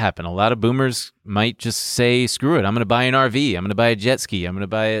not happen. A lot of boomers might just say, screw it, I'm going to buy an RV. I'm going to buy a jet ski. I'm going to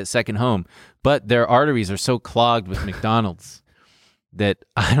buy a second home. But their arteries are so clogged with McDonald's that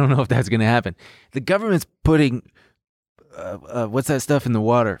I don't know if that's going to happen. The government's putting, what's that stuff in the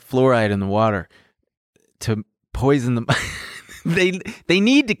water? Fluoride in the water to poison them. They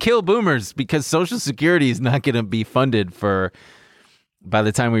need to kill boomers because Social Security is not going to be funded for by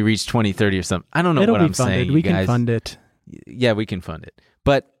the time we reach 2030 or something. I don't know what I'm saying. We can fund it. Yeah, we can fund it.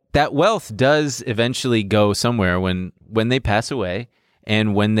 But that wealth does eventually go somewhere when they pass away.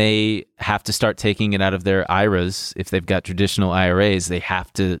 And when they have to start taking it out of their IRAs, if they've got traditional IRAs, they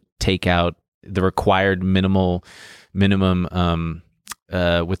have to take out the required minimum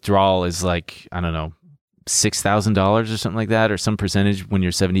withdrawal is like, I don't know, $6,000 or something like that, or some percentage when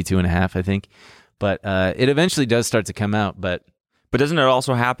you're 72 and a half, I think. But it eventually does start to come out. But doesn't it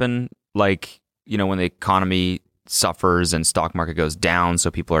also happen like, when the economy suffers and stock market goes down, so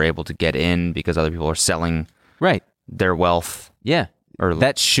people are able to get in because other people are selling their wealth? Yeah. Or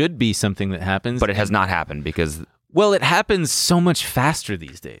that should be something that happens. But it has not happened because... Well, it happens so much faster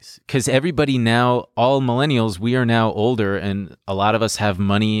these days because everybody now, all millennials, we are now older and a lot of us have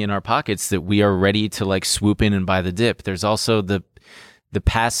money in our pockets that we are ready to like swoop in and buy the dip. There's also the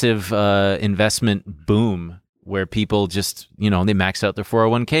passive investment boom where people just, they max out their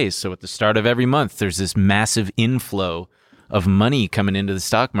 401ks. So at the start of every month, there's this massive inflow of money coming into the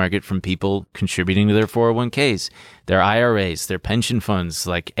stock market from people contributing to their 401ks, their IRAs, their pension funds,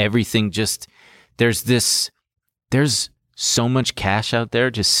 like everything just, there's so much cash out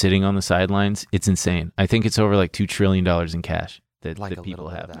there just sitting on the sidelines. It's insane. I think it's over like $2 trillion in cash that people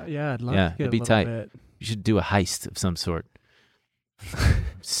have. Yeah, I'd love to get it'd be tight. Bit. You should do a heist of some sort.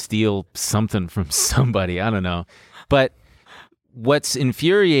 Steal something from somebody. I don't know. But what's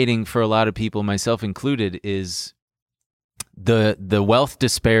infuriating for a lot of people, myself included, is the wealth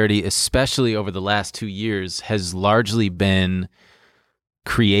disparity, especially over the last 2 years, has largely been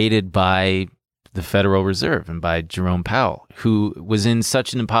created by the Federal Reserve and by Jerome Powell, who was in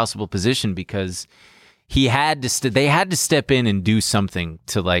such an impossible position because they had to step in and do something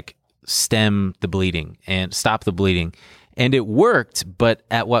to like stem the bleeding and stop the bleeding. And it worked, but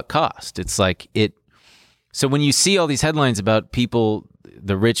at what cost? It's like so when you see all these headlines about people,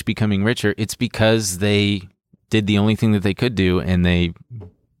 the rich becoming richer, it's because they did the only thing that they could do, and they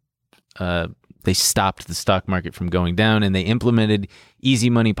stopped the stock market from going down, and they implemented easy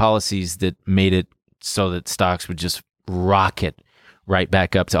money policies that made it so that stocks would just rocket right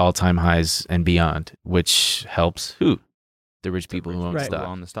back up to all-time highs and beyond, which helps who? The rich people who own Right. stock.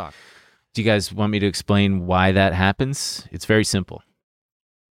 On the stock. Do you guys want me to explain why that happens? It's very simple.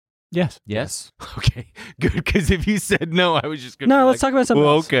 Yes. Yes? Okay, good, because if you said no, I was just going to No, let's talk about something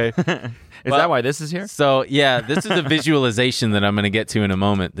else. Okay. Is that why this is here? So, yeah, this is a visualization that I'm going to get to in a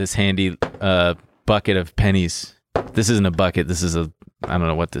moment, this handy bucket of pennies. This isn't a bucket. This is I don't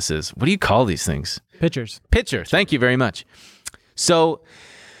know what this is. What do you call these things? Pitchers. Pitcher. Thank you very much. So,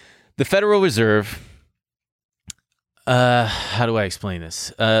 the Federal Reserve, how do I explain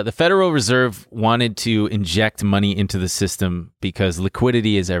this? The Federal Reserve wanted to inject money into the system because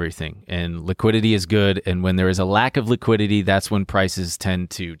liquidity is everything, and liquidity is good. And when there is a lack of liquidity, that's when prices tend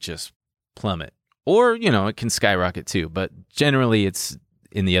to just plummet. Or, it can skyrocket too, but generally it's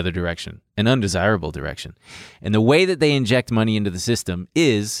in the other direction, an undesirable direction. And the way that they inject money into the system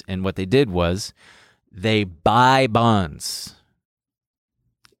is, and what they did was, they buy bonds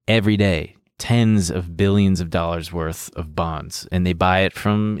every day, tens of billions of dollars worth of bonds, and they buy it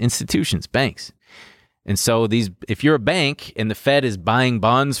from institutions, banks. And so if you're a bank and the Fed is buying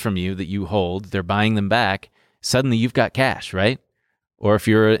bonds from you that you hold, they're buying them back, suddenly you've got cash, right? Or if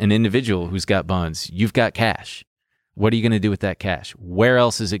you're an individual who's got bonds, you've got cash. What are you going to do with that cash? Where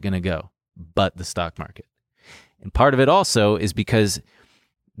else is it going to go but the stock market? And part of it also is because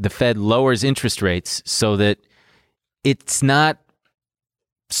the Fed lowers interest rates so that it's not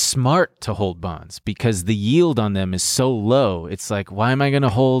smart to hold bonds because the yield on them is so low. It's like, why am I going to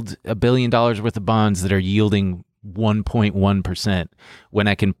hold $1 billion worth of bonds that are yielding 1.1% when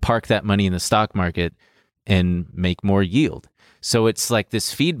I can park that money in the stock market and make more yield? So it's like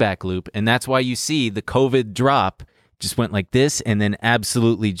this feedback loop. And that's why you see the COVID drop just went like this and then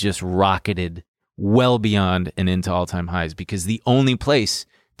absolutely just rocketed well beyond and into all-time highs because the only place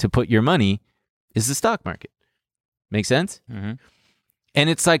to put your money is the stock market. Make sense? Mm-hmm. And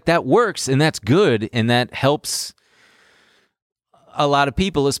it's like that works and that's good and that helps a lot of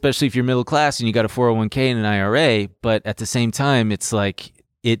people, especially if you're middle class and you got a 401k and an IRA. But at the same time, it's like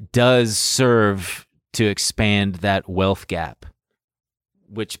it does serve to expand that wealth gap,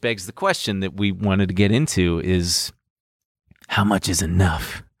 which begs the question that we wanted to get into is how much is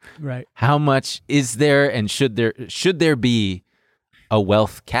enough? Right. How much is there and should there be a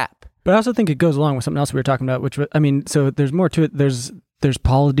wealth cap? But I also think it goes along with something else we were talking about, which so there's more to it. There's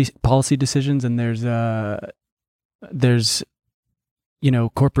policy decisions and there's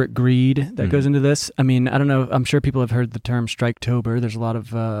corporate greed that goes into this. I mean, I don't know. I'm sure people have heard the term Striketober. There's a lot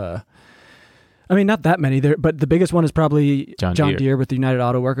of, not that many there, but the biggest one is probably John Deere with the United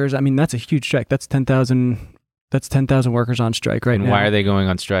Auto Workers. I mean, that's a huge strike. That's 10,000 workers on strike right now. And why are they going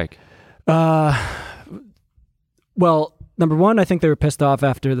on strike? Well, number one, I think they were pissed off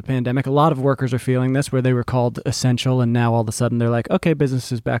after the pandemic. A lot of workers are feeling this, where they were called essential, and now all of a sudden they're like, okay,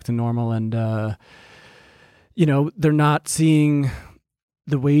 business is back to normal, and they're not seeing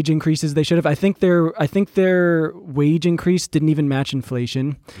the wage increases they should have. I think their wage increase didn't even match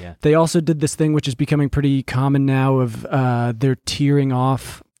inflation. Yeah. They also did this thing which is becoming pretty common now of they're tiering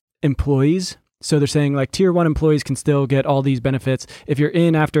off employees. So they're saying like tier 1 employees can still get all these benefits. If you're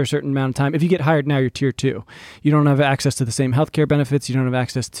in after a certain amount of time, if you get hired now, you're tier 2. You don't have access to the same healthcare benefits. You don't have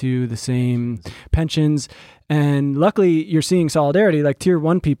access to the same pensions. And luckily you're seeing solidarity. Like tier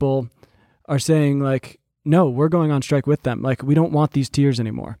 1 people are saying like, no, we're going on strike with them. Like we don't want these tiers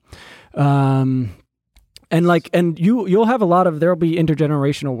anymore. And you'll have there'll be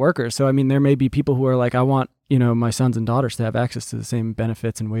intergenerational workers. So, I mean, there may be people who are like, I want, my sons and daughters to have access to the same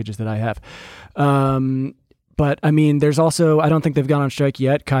benefits and wages that I have. But I mean, there's also, I don't think they've gone on strike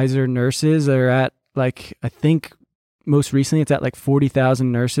yet. Kaiser nurses are at I think most recently it's at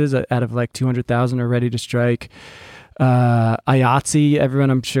 40,000 nurses out of 200,000 are ready to strike. IATSE, everyone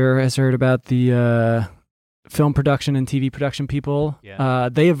I'm sure has heard about the, film production and TV production people. Yeah.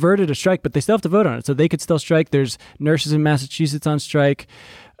 They averted a strike, but they still have to vote on it. So they could still strike. There's nurses in Massachusetts on strike.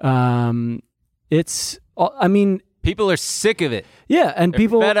 People are sick of it. Yeah. And They're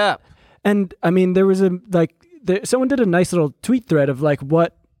people fed up. And I mean, there was someone did a nice little tweet thread of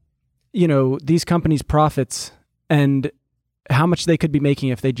what, these companies' profits and how much they could be making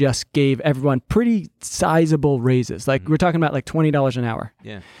if they just gave everyone pretty sizable raises. We're talking about $20 an hour.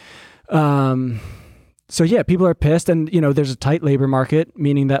 Yeah. So yeah, people are pissed, and there's a tight labor market,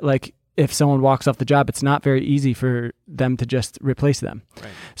 meaning that like if someone walks off the job, it's not very easy for them to just replace them.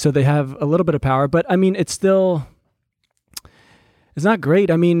 Right. So they have a little bit of power, but I mean, it's not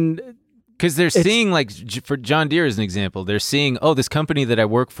great. I mean, because they're seeing, like, for John Deere as an example, they're seeing, this company that I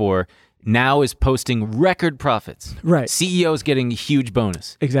work for now is posting record profits. Right. CEO's getting a huge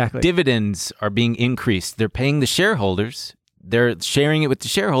bonus. Exactly. Dividends are being increased. They're paying the shareholders. They're sharing it with the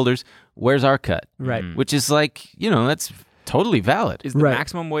shareholders. Where's our cut? Right. Which is like, that's totally valid. Is the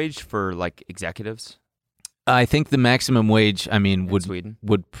maximum wage for like executives? I think the maximum wage, would Sweden?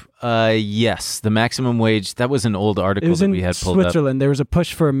 Yes, the maximum wage. That was an old article that we had pulled up. Switzerland. There was a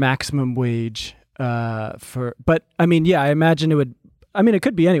push for a maximum wage but I mean, yeah, I imagine it would. I mean, it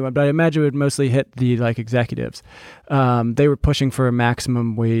could be anyone, but I imagine it would mostly hit the like executives. They were pushing for a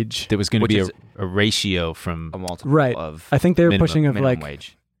maximum wage. There was going to be a ratio from a multiple right. of I think they were pushing of minimum like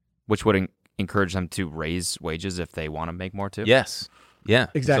wage, which would encourage them to raise wages if they want to make more too. Yes. Yeah.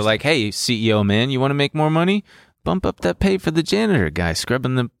 Exactly. So like, hey, CEO man, you want to make more money? Bump up that pay for the janitor guy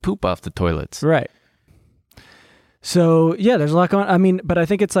scrubbing the poop off the toilets. Right. So yeah, there's a lot going on. I mean, but I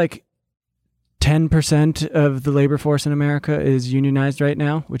think it's like 10% of the labor force in America is unionized right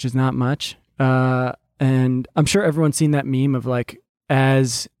now, which is not much. And I'm sure everyone's seen that meme of like,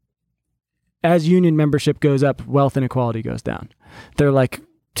 as union membership goes up, wealth inequality goes down. They're like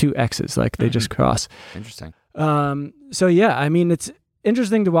two X's, like they just cross. Interesting. So yeah, I mean, it's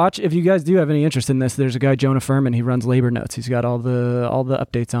interesting to watch. If you guys do have any interest in this, there's a guy, Jonah Furman. He runs Labor Notes. He's got all the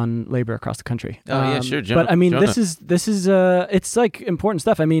updates on labor across the country. Oh yeah, sure. Jonah, but I mean, Jonah. this is it's like important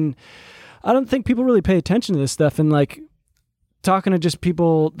stuff. I mean, I don't think people really pay attention to this stuff. And like talking to just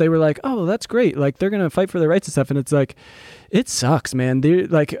people, they were like, "Oh, that's great. Like they're gonna fight for their rights and stuff." And it's like, it sucks, man. They're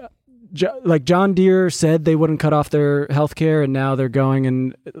like John Deere said they wouldn't cut off their health care, and now they're going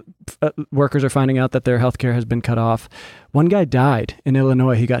and workers are finding out that their health care has been cut off. One guy died in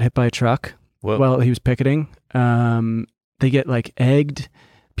Illinois. He got hit by a truck while he was picketing. They get like egged.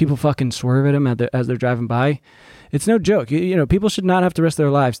 People fucking swerve at him as they're driving by. It's no joke. People should not have to risk their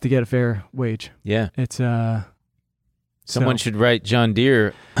lives to get a fair wage. Yeah. It's someone should write John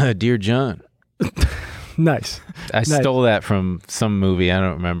Deere, Dear John. Nice. I stole that from some movie. I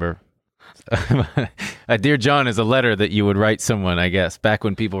don't remember. Dear John is a letter that you would write someone, I guess, back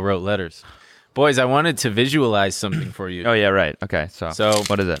when people wrote letters. Boys, I wanted to visualize something for you. Oh, yeah, right. Okay, so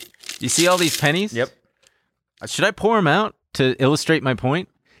what is it? You see all these pennies? Yep. Should I pour them out to illustrate my point?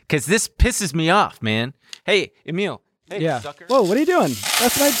 Because this pisses me off, man. Hey, Emil. Hey, yeah. sucker. Whoa, what are you doing?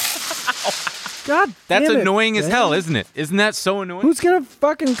 That's my... God That's damn it, annoying as man. hell, isn't it? Isn't that so annoying? Who's going to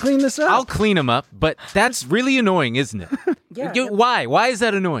fucking clean this up? I'll clean them up, but that's really annoying, isn't it? Yeah. Why? Why is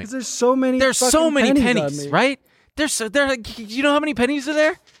that annoying? There's so many There's so fucking many on pennies, me. right? They're like, you know how many pennies are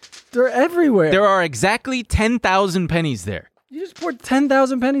there? They're everywhere. There are exactly 10,000 pennies there. You just poured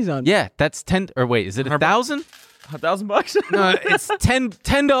 10,000 pennies on. Yeah, that's 10, or wait, is it 1,000? $1,000? No, it's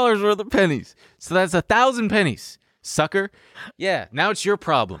 $10 worth of pennies. So that's 1,000 pennies, sucker. Yeah, now it's your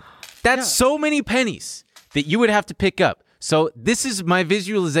problem. That's so many pennies that you would have to pick up. So this is my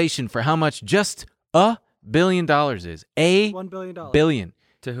visualization for how much just $1 billion is. $1 billion. Billion.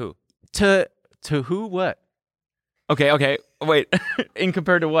 To who? To who? What? Okay. Wait. In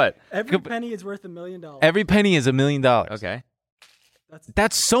compared to what? Every penny is worth $1 million. Every penny is $1 million. Okay.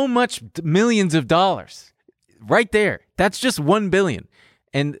 That's so much millions of dollars right there. That's just 1 billion.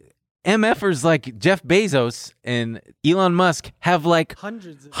 And MFers like Jeff Bezos and Elon Musk have like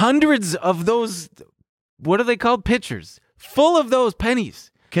hundreds of those, what are they called? Pitchers full of those pennies.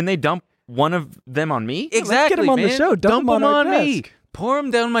 Can they dump one of them on me? Exactly, Let's get them on man. the show. Dump them on me. desk. Pour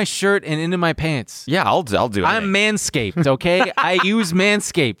them down my shirt and into my pants. Yeah, I'll do it. I'm Manscaped, okay? I use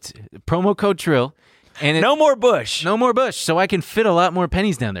Manscaped. Promo code Trill. And No more Bush. No more Bush, so I can fit a lot more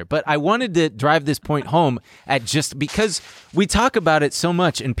pennies down there. But I wanted to drive this point home at just because we talk about it so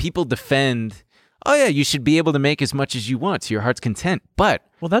much and people defend, oh yeah, you should be able to make as much as you want to your heart's content. But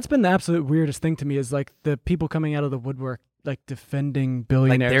Well, that's been the absolute weirdest thing to me is like the people coming out of the woodwork, like defending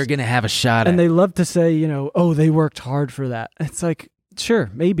billionaires. they're going to have a shot and at they love to say, oh, they worked hard for that. It's like, sure,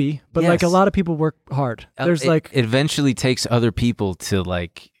 maybe. But like a Yes. lot of people work hard. There's it eventually takes other people to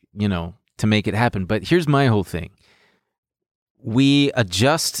to make it happen. But here's my whole thing. We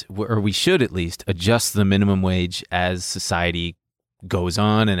adjust, or we should at least adjust the minimum wage as society goes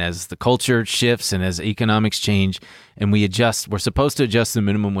on and as the culture shifts and as economics change, and we're supposed to adjust the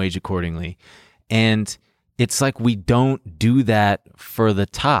minimum wage accordingly. And it's like we don't do that for the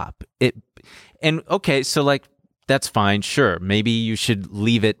top. So like that's fine, sure. Maybe you should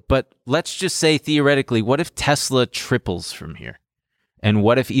leave it, but let's just say theoretically, what if Tesla triples from here? And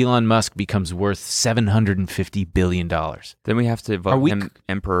what if Elon Musk becomes worth $750 billion? Then we have to vote him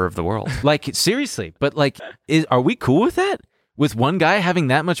emperor of the world. Like, seriously. But, like, are we cool with that? With one guy having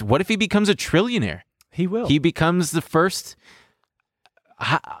that much? What if he becomes a trillionaire? He will. He becomes the first.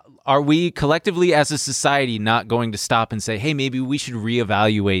 Are we collectively as a society not going to stop and say, hey, maybe we should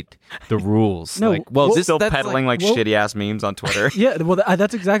reevaluate the rules? No, like, well, Still peddling like shitty-ass memes on Twitter. Yeah, well,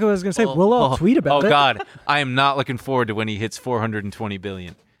 that's exactly what I was going to say. We'll all tweet about it. Oh, God. I am not looking forward to when he hits 420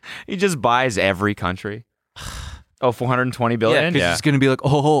 billion. He just buys every country. Oh, 420 billion? Yeah, because he's going to be like,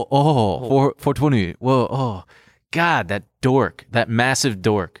 420. Whoa, God, that dork. That massive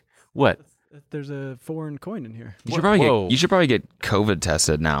dork. What? There's a foreign coin in here. You should probably get COVID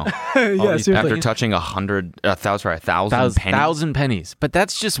tested now. Yeah, seriously. After touching 1,000 pennies. But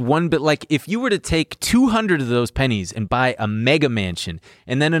that's just one bit. Like, if you were to take 200 of those pennies and buy a mega mansion,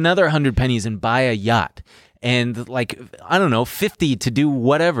 and then another 100 pennies and buy a yacht, and like, I don't know, 50 to do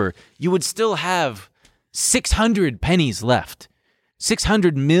whatever, you would still have 600 pennies left.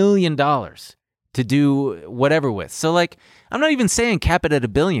 $600 million to do whatever with. So, like, I'm not even saying cap it at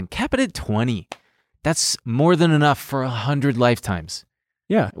 $1 billion. Cap it at 20. That's more than enough for 100 lifetimes.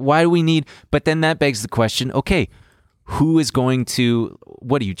 Yeah. Why do we need? But then that begs the question, okay, who is going to,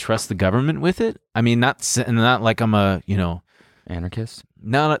 what, do you trust the government with it? I mean, not like I'm a, anarchist?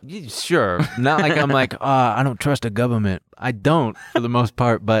 No, sure. Not like I'm like, I don't trust the government. I don't, for the most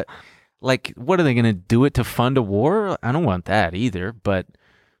part. But, like, what are they going to do it to fund a war? I don't want that either. But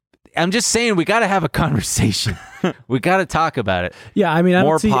I'm just saying we got to have a conversation. We got to talk about it. Yeah, I mean, I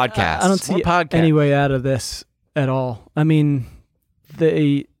more don't see, podcasts. I don't see any way out of this at all. I mean,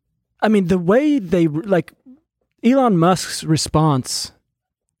 the way they, like, Elon Musk's response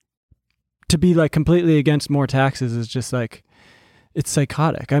to be like completely against more taxes is just like, it's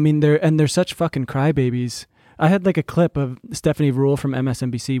psychotic. I mean, they're such fucking crybabies. I had like a clip of Stephanie Ruhle from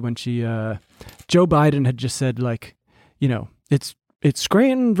MSNBC when Joe Biden had just said, like, it's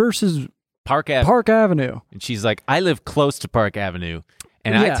Scranton versus Park Avenue. And she's like, I live close to Park Avenue,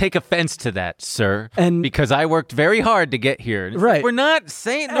 and I take offense to that, sir, because I worked very hard to get here. Right. Like, we're not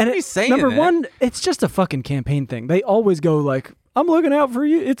saying, nobody's saying number that. one, it's just a fucking campaign thing. They always go like, I'm looking out for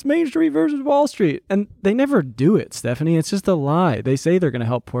you. It's Main Street versus Wall Street. And they never do it, Stephanie. It's just a lie. They say they're going to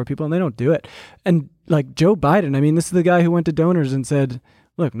help poor people, and they don't do it. And like Joe Biden, I mean, this is the guy who went to donors and said,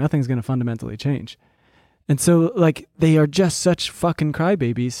 look, nothing's going to fundamentally change. And so, like, they are just such fucking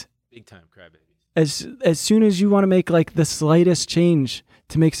crybabies. Big time crybabies. As soon as you want to make, like, the slightest change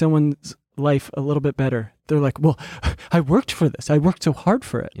to make someone's life a little bit better, they're like, well, I worked for this. I worked so hard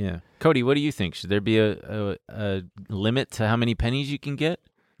for it. Yeah. Cody, what do you think? Should there be a limit to how many pennies you can get?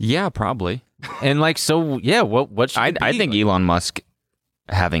 Yeah, probably. And, like, so, yeah, what should it be? I think Elon Musk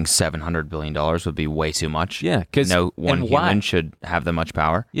having $700 billion would be way too much. Yeah. No one human should have that much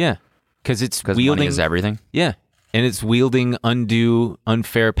power. Yeah. Because money is everything. Yeah. And it's wielding undue,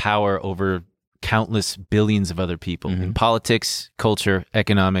 unfair power over countless billions of other people in politics, culture,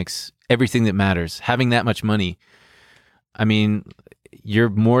 economics, everything that matters. Having that much money, I mean, you're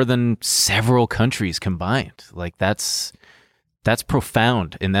more than several countries combined. Like, that's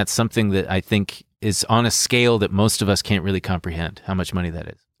profound. And that's something that I think is on a scale that most of us can't really comprehend how much money that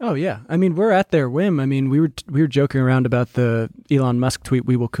is. Oh yeah, I mean, we're at their whim. I mean, we were joking around about the Elon Musk tweet,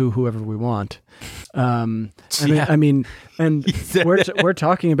 "We will coup whoever we want." We're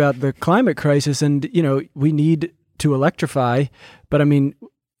talking about the climate crisis, and we need to electrify. But I mean,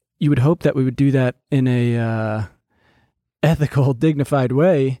 you would hope that we would do that in a ethical, dignified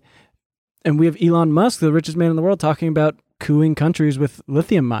way. And we have Elon Musk, the richest man in the world, talking about cooing countries with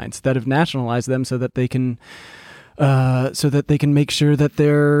lithium mines that have nationalized them so that they can. Make sure that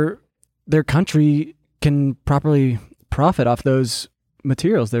their country can properly profit off those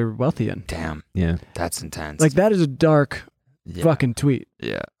materials they're wealthy in. Damn. Yeah. That's intense. Like, that is a dark fucking tweet.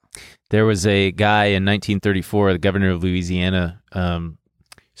 Yeah. There was a guy in 1934, the governor of Louisiana,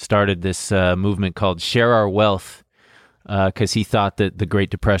 started this movement called Share Our Wealth because he thought that the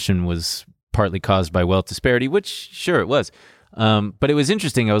Great Depression was partly caused by wealth disparity, which, sure, it was. But it was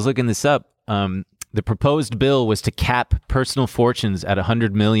interesting. I was looking this up. The proposed bill was to cap personal fortunes at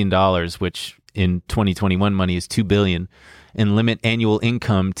 $100 million, which in 2021 money is $2 billion, and limit annual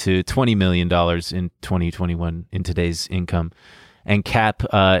income to $20 million in 2021 in today's income, and cap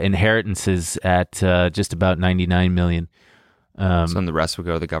inheritances at just about $99 million. So then the rest would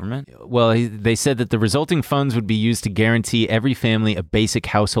go to the government? Well, they said that the resulting funds would be used to guarantee every family a basic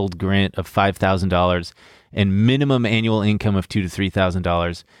household grant of $5,000 and minimum annual income of $2,000 to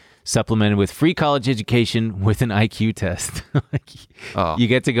 $3,000. supplemented with free college education with an IQ test. You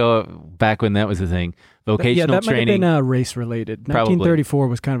get to go back when that was a thing. Vocational that training. might have been race related. Probably. 1934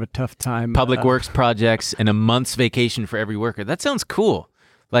 was kind of a tough time. Public works projects and a month's vacation for every worker. That sounds cool.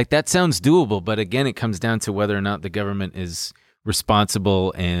 Like, that sounds doable. But again, it comes down to whether or not the government is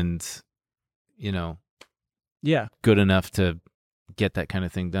responsible and, good enough to get that kind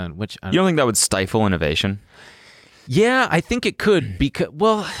of thing done. Which You don't think that would stifle innovation? Yeah, I think it could, because,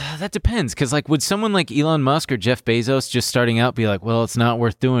 well, that depends. Because, like, would someone like Elon Musk or Jeff Bezos just starting out be like, well, it's not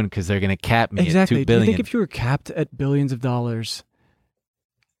worth doing because they're going to cap me exactly. at $2 Do billion? you think if you were capped at billions of dollars,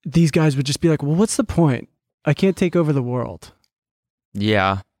 these guys would just be like, well, what's the point? I can't take over the world.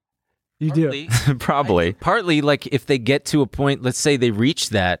 Yeah. You do. Probably. Partly, like, if they get to a point, let's say they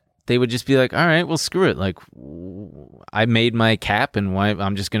reach that, they would just be like, all right, well, screw it. Like, I made my cap and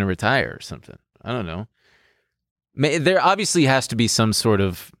I'm just going to retire or something. I don't know. There obviously has to be some sort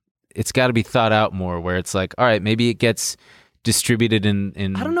of, it's got to be thought out more where it's like, all right, maybe it gets distributed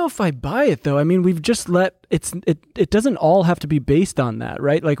in I don't know if I buy it though. I mean, we've just it doesn't all have to be based on that,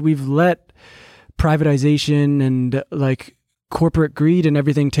 right? Like, we've let privatization and like corporate greed and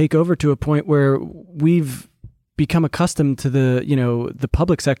everything take over to a point where we've become accustomed to the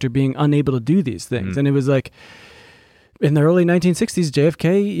public sector being unable to do these things. And it was like, in the early 1960s,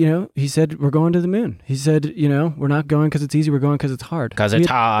 JFK, he said, we're going to the moon. He said, we're not going because it's easy. We're going because it's hard. Because it's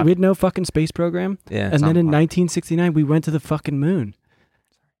hard. We had no fucking space program. Yeah, and then in 1969, we went to the fucking moon.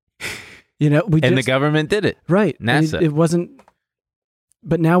 The government did it. Right. NASA. It wasn't,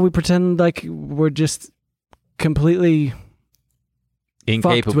 but now we pretend like we're just completely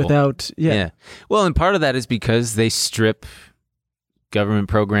incapable fucked without, yeah. Well, and part of that is because they strip government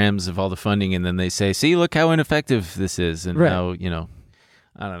programs of all the funding, and then they say, see, look how ineffective this is, and how, I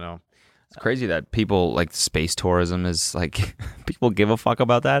don't know. It's crazy that people, like, space tourism is like, people give a fuck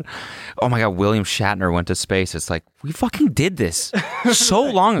about that. Oh my God, William Shatner went to space. It's like, we fucking did this so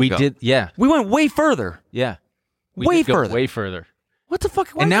long ago. We did, yeah. We went way further. Yeah. Way did go further. Way further. What the fuck?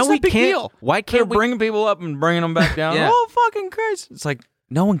 Why And is now this we a big can't, deal? why can't we? They're bringing people up and bringing them back down. Yeah. Oh, fucking Christ. It's like,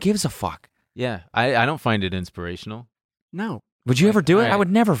 no one gives a fuck. Yeah, I don't find it inspirational. No. Would you ever do it? Right. I would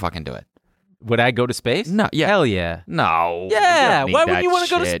never fucking do it. Would I go to space? No, yeah. Hell yeah. No. Yeah, why would you want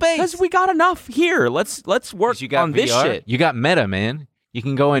to go to space? Because we got enough here. Let's work You got on VR. this shit. You got Meta, man. You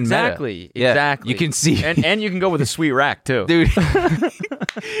can go in Exactly. Meta. Yeah, Exactly. You can see. and you can go with a sweet rack too. Dude,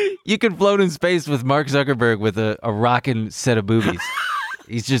 you can float in space with Mark Zuckerberg with a rocking set of boobies.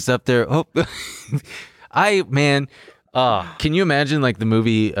 He's just up there. Oh, can you imagine like the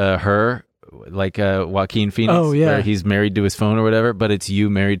movie Her, like Joaquin Phoenix, Oh, yeah. where he's married to his phone or whatever, but it's you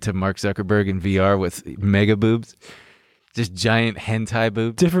married to Mark Zuckerberg in VR with mega boobs, just giant hentai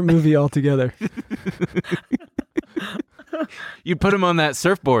boobs. Different movie altogether. You'd put him on that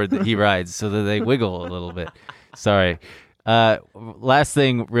surfboard that he rides so that they wiggle a little bit. Sorry. Last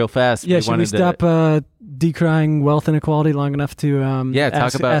thing, real fast. Yeah, should we stop decrying wealth inequality long enough to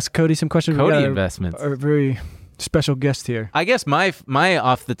ask Cody some questions? Cody We got investments. Our very special guest here. I guess my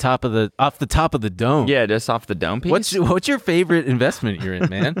off the top of the dome. Yeah, just off the dome piece. What's your favorite investment you're in,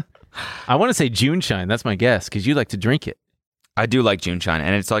 man? I want to say Juneshine. That's my guess because you like to drink it. I do like Juneshine,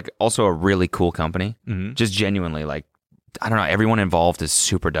 and it's like also a really cool company. Mm-hmm. Just genuinely, like, I don't know, everyone involved is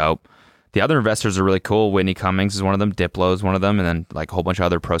super dope. The other investors are really cool. Whitney Cummings is one of them. Diplo is one of them, and then like a whole bunch of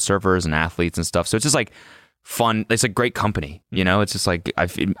other pro surfers and athletes and stuff. So it's just like fun. It's a great company, you know. It's just like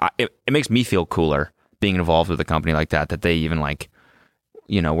it makes me feel cooler being involved with a company like that. That they even like,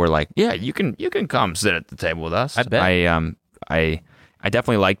 you know, we're like, yeah, you can come sit at the table with us. I bet. I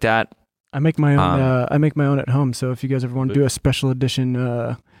definitely like that. I make my own. I make my own at home. So if you guys ever want to do a special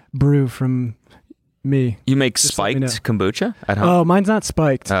edition brew from me, You make Just let me spiked kombucha at home. oh, mine's not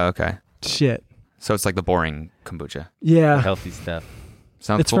spiked. Oh, okay. Shit. So it's like the boring kombucha. Yeah, Healthy stuff.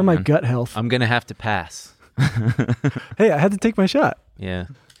 Sounds it's cool, for my man. gut health. I'm gonna have to pass. Hey, I had to take my shot. Yeah.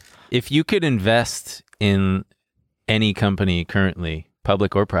 If you could invest in any company currently,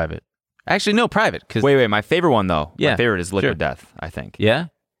 public or private. Actually, no, private. Cause Wait. My favorite one though. Yeah, My favorite is Liquid sure. Death. I think. Yeah.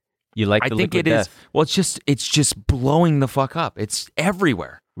 You like I the think Liquid it is. Death. Well, it's just blowing the fuck up. It's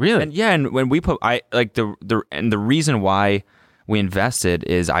everywhere. Really? And yeah, and when we put the reason why we invested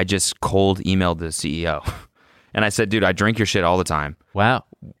is I just cold emailed the CEO, and I said, dude, I drink your shit all the time. Wow.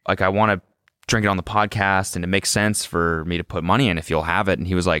 Like I want to drink it on the podcast, and it makes sense for me to put money in if you'll have it. And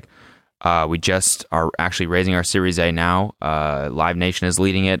he was like, we just are actually raising our Series A now. Live Nation is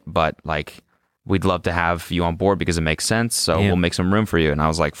leading it, but like we'd love to have you on board because it makes sense. So Damn. we'll make some room for you. And I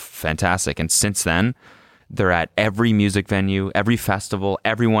was like, fantastic. And since then, they're at every music venue, every festival.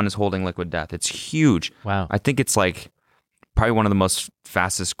 Everyone is holding Liquid Death. It's huge. Wow. I think it's like probably one of the most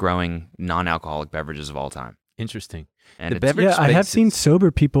fastest growing non-alcoholic beverages of all time. Interesting. And The it's- beverage I have space seen is-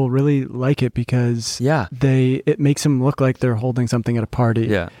 sober people really like it because Yeah. it makes them look like they're holding something at a party.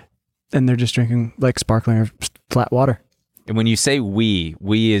 Yeah. And they're just drinking like sparkling or flat water. And when you say we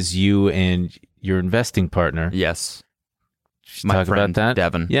is you and your investing partner. Yes. Should My talk friend about that.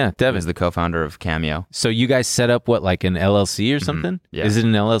 Devin. Yeah, Devin is the co-founder of Cameo. So you guys set up what, like an LLC or something? Yeah. Is it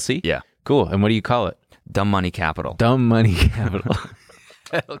an LLC? Yeah. Cool. And what do you call it? Dumb Money Capital. Dumb Money Capital.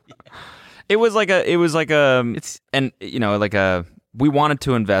 It was like we wanted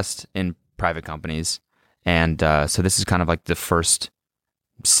to invest in private companies. And so this is kind of like the first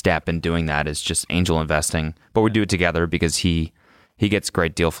step in doing that is just angel investing. But we do it together because he gets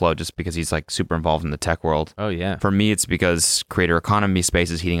great deal flow just because he's like super involved in the tech world. Oh, yeah. For me, it's because creator economy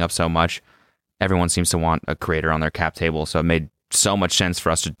space is heating up so much. Everyone seems to want a creator on their cap table. So it made so much sense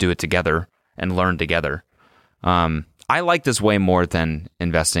for us to do it together and learn together. I like this way more than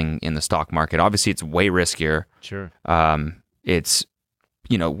investing in the stock market. Obviously, it's way riskier. Sure. It's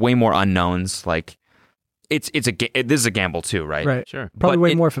way more unknowns. Like this is a gamble too, right? Right. Sure. Probably But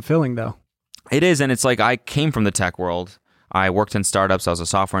way more fulfilling though. It is, and it's like I came from the tech world. I worked in startups. I was a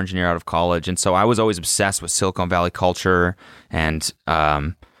software engineer out of college, and so I was always obsessed with Silicon Valley culture and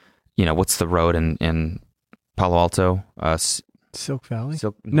what's the road in Palo Alto? Silk Valley?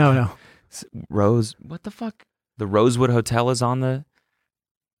 Silk, No. Rose. What the fuck? The Rosewood Hotel is on the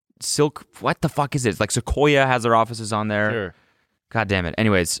Silk. What the fuck is it? It's like Sequoia has their offices on there. Sure. God damn it.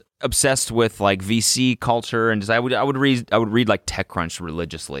 Anyways, obsessed with like VC culture, and just I would read like TechCrunch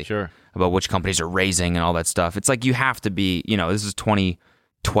religiously. Sure. About which companies are raising and all that stuff. It's like you have to be, this is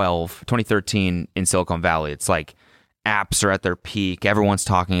 2013 in Silicon Valley. It's like apps are at their peak. Everyone's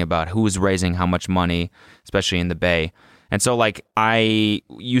talking about who's raising how much money, especially in the Bay. And so like I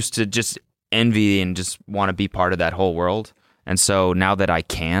used to just envy and just want to be part of that whole world. And so now that I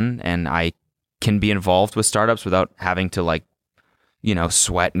can and I can be involved with startups without having to like,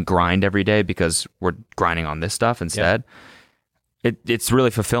 sweat and grind every day because we're grinding on this stuff instead. Yeah. It's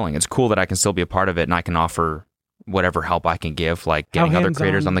really fulfilling. It's cool that I can still be a part of it and I can offer whatever help I can give, like getting other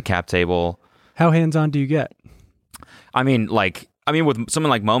creators on the cap table. How hands-on do you get? I mean, with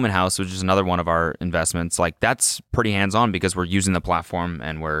something like Moment House, which is another one of our investments, like that's pretty hands-on because we're using the platform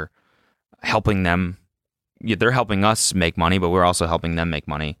and we're helping them. Yeah, they're helping us make money, but we're also helping them make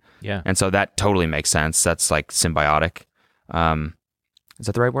money. Yeah. And so that totally makes sense. That's like symbiotic. Is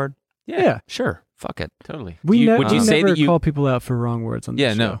that the right word? Yeah. Sure. Fuck it. Totally. Would you say never that you call people out for wrong words on the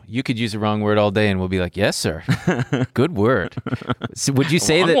show? no. You could use a wrong word all day and we'll be like, yes, sir. Good word. So would you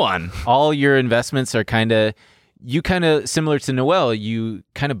say that all your investments are kind of similar to Noel, you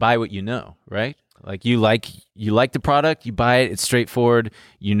kind of buy what you know, right? Like you like the product, you buy it, it's straightforward.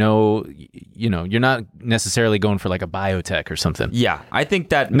 You're not necessarily going for like a biotech or something. Yeah, I think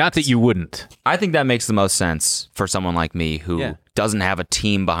that not that you wouldn't. I think that makes the most sense for someone like me who doesn't have a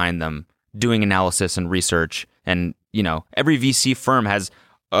team behind them doing analysis and research. And every VC firm has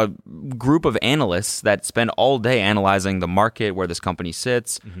a group of analysts that spend all day analyzing the market, where this company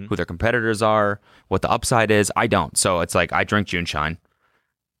sits, who their competitors are, what the upside is. I don't. So it's like I drink Juneshine.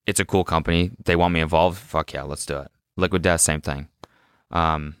 It's a cool company. They want me involved. Fuck yeah, let's do it. Liquid Death, same thing.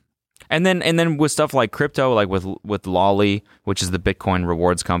 And then with stuff like crypto, like with Lolly, which is the Bitcoin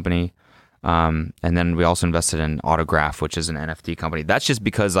rewards company. And then we also invested in Autograph, which is an NFT company. That's just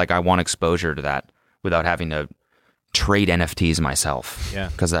because like I want exposure to that without having to trade NFTs myself. Yeah.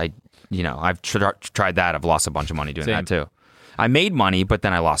 Because I've tried that. I've lost a bunch of money doing Same. that too. I made money, but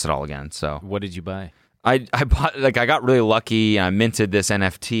then I lost it all again. So What did you buy? I bought, like, I got really lucky and I minted this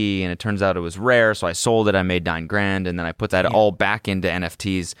NFT and it turns out it was rare. So I sold it. I made $9,000 and then I put that all back into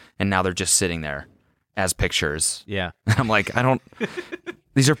NFTs and now they're just sitting there as pictures. Yeah. I'm like,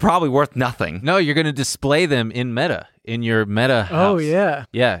 these are probably worth nothing. No, you're going to display them in your Meta house. Oh, yeah.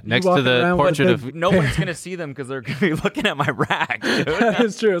 Yeah, You next to walking the around with a portrait big- of... Nobody's going to see them because they're going to be looking at my rack, dude. That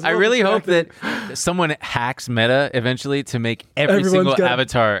is true. It's I well really hope distracting. that someone hacks Meta eventually to make every Everyone's single got a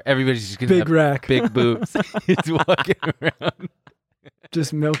avatar, everybody's just going to big have rack. big boobs. He's walking around.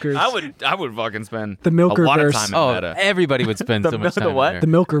 Just milkers. I would fucking spend The a lot of Milkerverse. time in Oh, Meta. everybody would spend so much time in what? there. The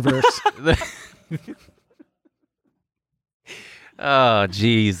Milkerverse. Oh,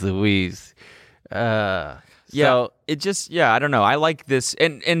 geez, Louise. Yeah, So, it just I don't know. I like this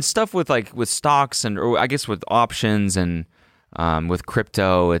and stuff with stocks or I guess with options and with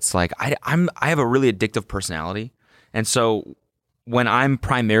crypto. It's like I have a really addictive personality, and so when I'm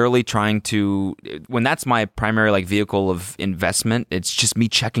primarily when that's my primary like vehicle of investment, it's just me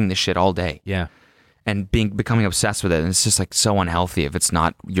checking this shit all day. yeah. and becoming obsessed with it. And it's just like so unhealthy if it's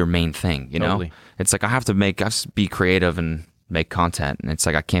not your main thing, you know? Totally. It's like I have to be creative and make content. And it's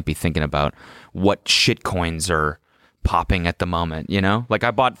like I can't be thinking about what shit coins are popping at the moment, you know? Like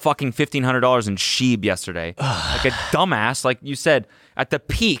I bought fucking $1,500 in SHIB yesterday. Like a dumbass, like you said, at the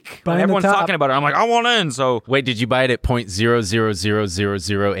peak. When Buying the everyone's top. talking about it. I'm like, I want in. So Wait, did you buy it at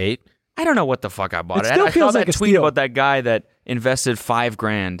 0.000008? I don't know what the fuck I bought It it. still I feels saw like that a tweet steal. about that guy that invested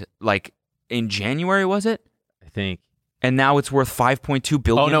 $5,000 like in January, was it? I think. And now it's worth $5.2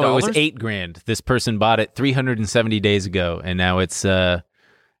 billion. Oh no, it was $8,000. This person bought it 370 days ago, and now it's worth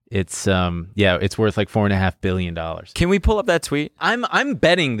like $4.5 billion. Can we pull up that tweet? I'm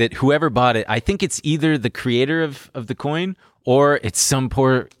betting that whoever bought it, I think it's either the creator of the coin or it's some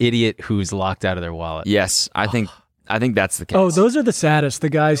poor idiot who's locked out of their wallet. Yes, I think that's the case. Oh, those are the saddest. The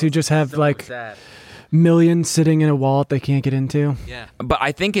guys who just have like millions sitting in a wallet they can't get into. Yeah. But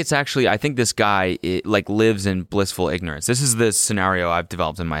I think this guy like lives in blissful ignorance. This is the scenario I've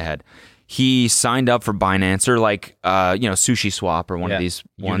developed in my head. He signed up for Binance or like Sushi Swap or one of these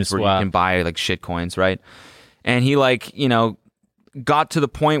ones where you can buy like shit coins, right? And he like, got to the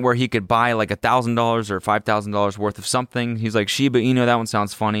point where he could buy like $1,000 or $5,000 worth of something. He's like, Shiba Inu, that one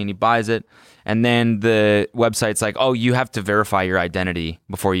sounds funny, and he buys it. And then the website's like, oh, you have to verify your identity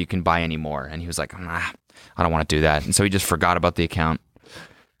before you can buy any more. And he was like, I don't want to do that. And so he just forgot about the account.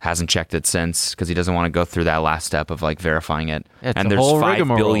 Hasn't checked it since because he doesn't want to go through that last step of like verifying it. It's and a there's whole $5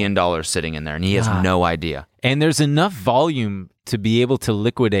 rigmarole. billion sitting in there, and he has no idea. And there's enough volume to be able to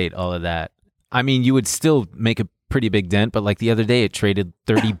liquidate all of that. I mean, you would still make a pretty big dent, but like the other day it traded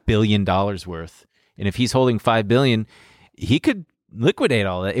 $30 billion worth. And if he's holding $5 billion, he could liquidate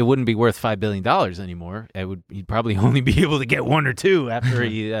all that. It wouldn't be worth $5 billion anymore. He'd probably only be able to get one or two after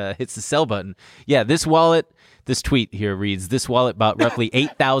he hits the sell button. Yeah, this tweet here reads, this wallet bought roughly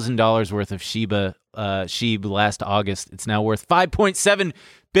 $8,000 worth of SHIB last August. It's now worth $5.7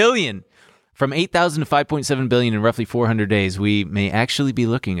 billion. From 8,000 to 5.7 billion in roughly 400 days, we may actually be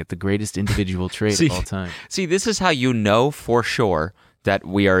looking at the greatest individual trade of all time. See, this is how you know for sure that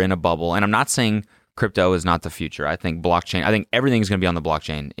we are in a bubble. And I'm not saying crypto is not the future. I think everything's going to be on the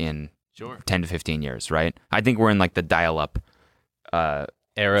blockchain in 10 to 15 years, right? I think we're in like the dial-up era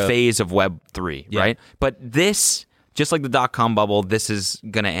phase of Web 3, right? But this, just like the dot-com bubble, this is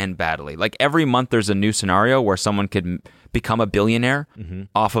going to end badly. Like every month there's a new scenario where someone could become a billionaire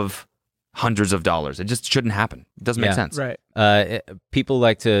off of hundreds of dollars. It just shouldn't happen. It doesn't make sense. Right.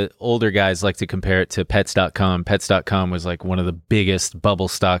 Older guys like to compare it to Pets.com. Pets.com was like one of the biggest bubble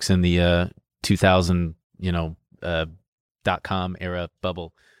stocks in the 2000, .com era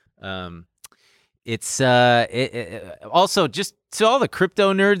bubble. Also just to all the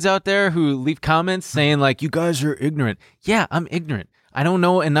crypto nerds out there who leave comments saying like, you guys are ignorant. Yeah, I'm ignorant. I don't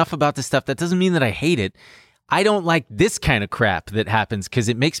know enough about this stuff. That doesn't mean that I hate it. I don't like this kind of crap that happens because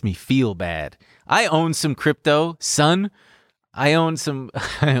it makes me feel bad. I own some crypto, Sun. I own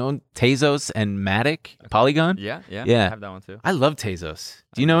Tezos and Matic, Polygon. Yeah. I have that one too. I love Tezos.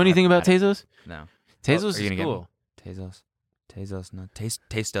 Do you know anything about Tezos? No. Tezos are you is gonna cool. Get me? Tezos nuts.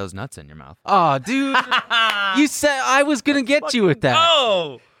 Taste those nuts in your mouth. Oh, dude. You said I was going to get you with that.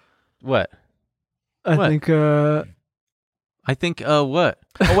 Oh. What? I What? think what?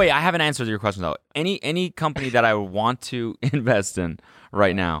 Oh wait, I haven't answered your question though. Any company that I would want to invest in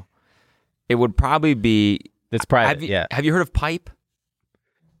right now, it would probably be. That's private. Have you heard of Pipe?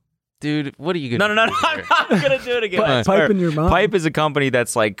 Dude, what are you going to No. I'm not gonna do it again. Pipe in your mouth. Pipe is a company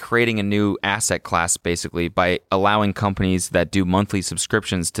that's like creating a new asset class, basically by allowing companies that do monthly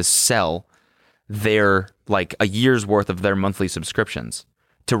subscriptions to sell their like a year's worth of their monthly subscriptions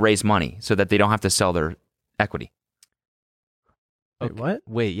to raise money, so that they don't have to sell their equity. Wait, what?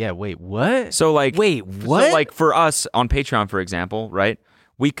 Wait, what? So like, Wait, what? So like for us on Patreon, for example, right?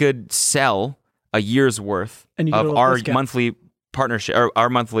 We could sell a year's worth And you get a of little our discount. monthly partnership or our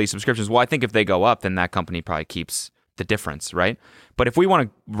monthly subscriptions. Well, I think if they go up, then that company probably keeps the difference, right? But if we want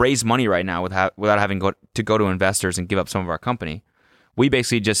to raise money right now without having to go to investors and give up some of our company, we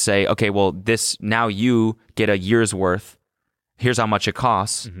basically just say, okay, well, now you get a year's worth. Here's how much it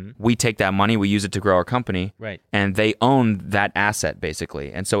costs. We take that money, we use it to grow our company, Right. and they own that asset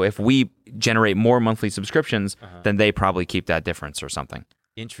basically. And so if we generate more monthly subscriptions, then they probably keep that difference or something.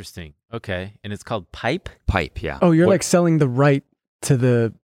 Interesting. Okay. And it's called Pipe? Pipe, yeah. Oh, you're like selling the right to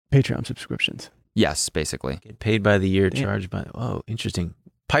the Patreon subscriptions. Yes, basically. Get paid by the year, charged by... Oh, interesting.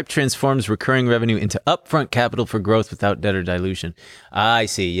 Pipe transforms recurring revenue into upfront capital for growth without debt or dilution. I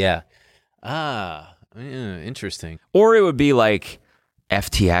see, yeah. Interesting. Or it would be like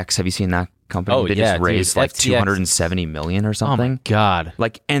FTX. Have you seen that company? Oh, they yeah, just raised dude, like FTX. $270 million or Oh, something. my God.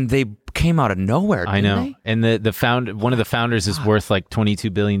 Like, and they came out of nowhere. I didn't know. they? And one of the founders is worth like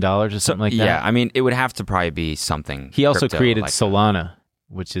 $22 billion or something like that. Yeah, I mean, it would have to probably be something. He also crypto created like Solana,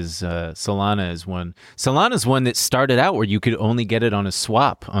 which is Solana is one. Solana's one that started out where you could only get it on a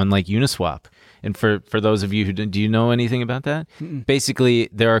swap on like Uniswap. And for those of you who do you know anything about that? Basically,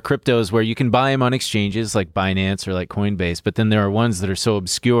 there are cryptos where you can buy them on exchanges like Binance or like Coinbase, but then there are ones that are so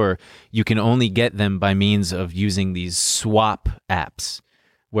obscure you can only get them by means of using these swap apps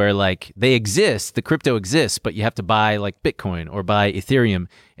where like they exist, the crypto exists, but you have to buy like Bitcoin or buy Ethereum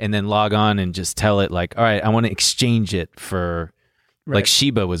and then log on and just tell it like, all right, I want to exchange it for like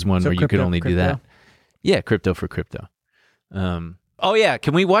Shiba was one where you could only do that. Yeah, crypto for crypto. Oh yeah,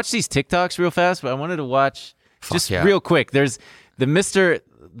 can we watch these TikToks real fast? But I wanted to watch real quick. There's the Mr.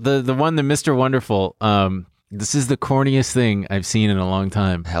 Wonderful. This is the corniest thing I've seen in a long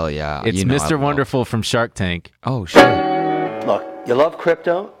time. Hell yeah. It's Mr. Wonderful from Shark Tank. Oh shit. Look, you love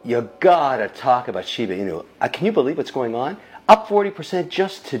crypto? You gotta talk about Shiba Inu. Can you believe what's going on? Up 40%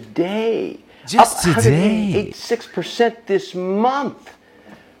 just today. Just today. 86% this month.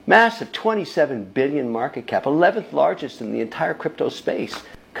 Massive 27 billion market cap, 11th largest in the entire crypto space.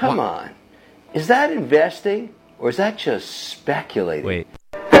 Come on. Is that investing or is that just speculating? Wait.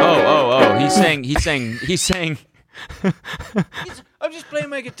 Oh. He's saying I'm just playing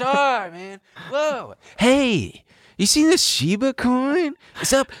my guitar, man. Whoa. Hey, you seen this Shiba coin?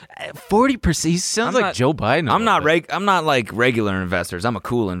 It's up 40%. He sounds like Joe Biden. I'm not like regular investors. I'm a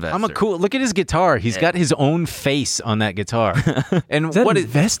cool investor. Look at his guitar. He's got his own face on that guitar. And Is that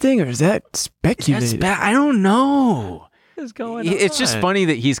investing or is that speculating? I don't know. What is going on? It's just funny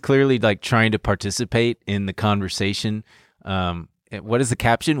that he's clearly like trying to participate in the conversation. What is the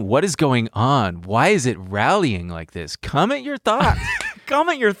caption? What is going on? Why is it rallying like this? Comment your thoughts.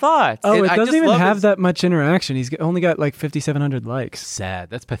 Comment your thoughts. Oh, And it I doesn't just even love have his- that much interaction. He's only got like 5,700 likes. Sad.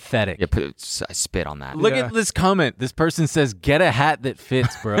 That's pathetic. Yeah, I spit on that. Look at this comment. This person says, "Get a hat that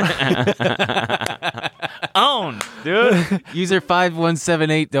fits, bro." Own, dude. User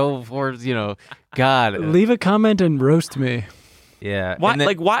 517804. God. Leave a comment and roast me. Yeah. Why? And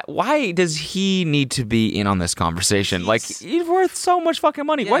then- Why does he need to be in on this conversation? Like, he's worth so much fucking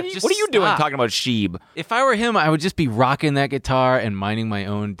money. Yeah, What are just you doing stop. talking about Sheeb? If I were him, I would just be rocking that guitar and minding my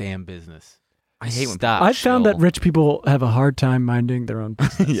own damn business. I hate when Stop. I've found that rich people have a hard time minding their own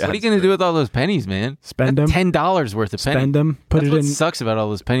business. What are you going to do with all those pennies, man? Spend them. $10 worth of pennies. Spend them. Put That's it what in. sucks about all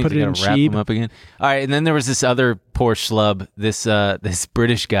those pennies. put You it in got to wrap Sheeb. them up again. All right, and then there was this other poor schlub, this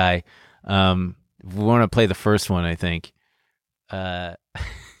British guy. We want to play the first one, I think. I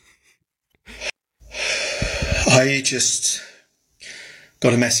just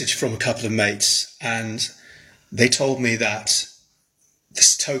got a message from a couple of mates, and they told me that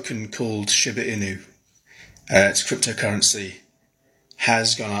this token called Shiba Inu, it's cryptocurrency,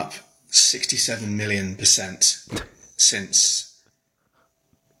 has gone up 67 million% since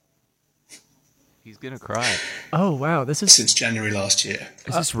He's going to cry. Oh, wow. since January last year.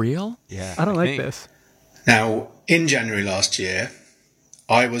 Is this real? Yeah. I don't like this. Now, in January last year,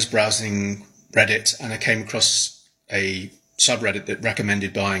 I was browsing Reddit and I came across a subreddit that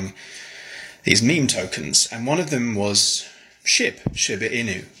recommended buying these meme tokens, and one of them was Shiba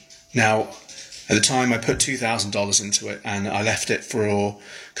Inu. Now, at the time, I put $2,000 into it and I left it for a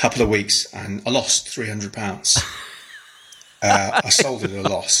couple of weeks and I lost £300. I sold it at a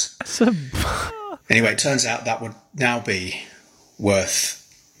loss. Anyway, it turns out that would now be worth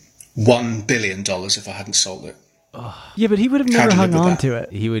 $1 billion if I hadn't sold it. Yeah, but he would have How'd never you hung live with on that? to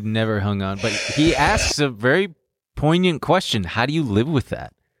it. He would never hung on. But he asks a very poignant question. How do you live with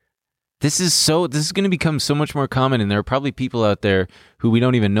that? This is going to become so much more common, and there are probably people out there who we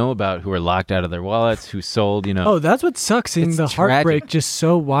don't even know about who are locked out of their wallets, who sold, Oh, that's what sucks, seeing It's the heartbreak tragic. just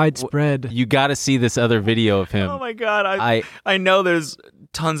so widespread. You got to see this other video of him. Oh my god! I know there's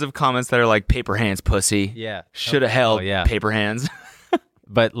tons of comments that are like paper hands, pussy. Yeah. Should have held yeah. paper hands.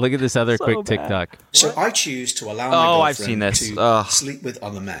 But look at this other So quick bad. TikTok. So I choose to allow my Oh, girlfriend I've seen this. to Ugh. sleep with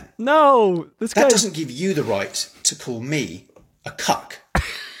other men. No, this guy. That doesn't give you the right to call me a cuck.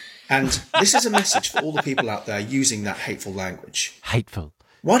 And this is a message for all the people out there using that hateful language. Hateful.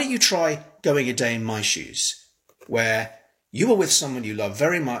 Why don't you try going a day in my shoes, where you are with someone you love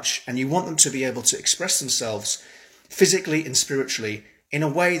very much and you want them to be able to express themselves physically and spiritually in a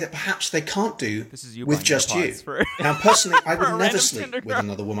way that perhaps they can't do you with buying just you. AirPods for- Now, personally, I for a would never random sleep Tinder with girl.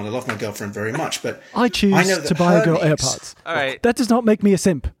 another woman. I love my girlfriend very much, but I choose I know that to buy a her girl needs- AirPods. All right. That does not make me a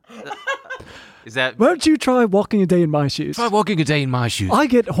simp. Is that Why don't you try walking a day in my shoes? try walking a day in my shoes? I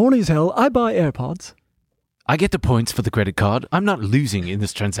get horny as hell. I buy AirPods. I get the points for the credit card. I'm not losing in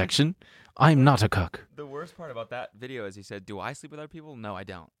this transaction. I'm not a cuck. The worst part about that video is he said, "Do I sleep with other people? No, I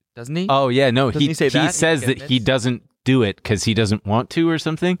don't." Doesn't he? Oh yeah, no, Doesn't he say that? He says that he doesn't do it because he doesn't want to or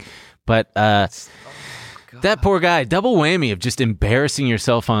something. But that poor guy, double whammy of just embarrassing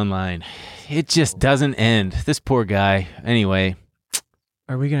yourself online. It just doesn't end. This poor guy. Anyway.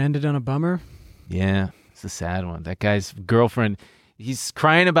 Are we gonna end it on a bummer? Yeah, it's a sad one. That guy's girlfriend, he's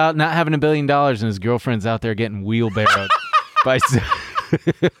crying about not having $1 billion, and his girlfriend's out there getting wheelbarrowed by.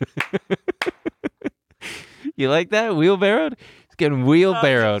 You like that? Wheelbarrowed? He's getting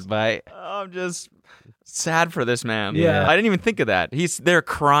wheelbarrowed by. I'm just sad for this man. Yeah. I didn't even think of that. He's there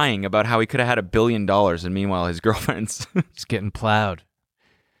crying about how he could have had $1 billion, and meanwhile his girlfriend's just getting plowed.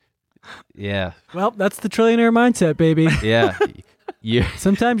 Yeah. Well, that's the trillionaire mindset, baby. Yeah.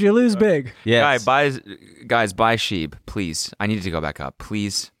 Sometimes you lose big. Yeah. Guys, buy Sheeb, please. I need it to go back up,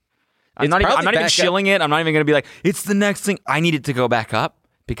 please. I'm It's not probably even back shilling it. I'm not even going to be like, it's the next thing. I need it to go back up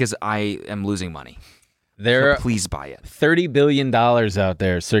because I am losing money. There So please buy it. $30 billion out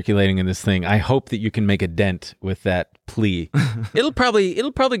there circulating in this thing. I hope that you can make a dent with that plea. It'll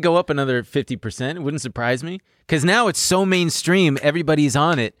probably go up another 50%. It wouldn't surprise me because now it's so mainstream. Everybody's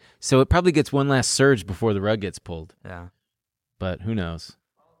on it. So it probably gets one last surge before the rug gets pulled. Yeah. But who knows?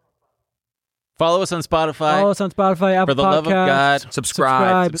 Follow us on Spotify. Follow us on Spotify, Apple For the love of Podcasts. God,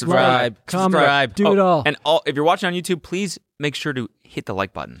 subscribe, comment, do it all. And if you're watching on YouTube, please make sure to hit the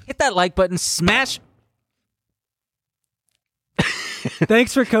like button. Hit that like button. Smash.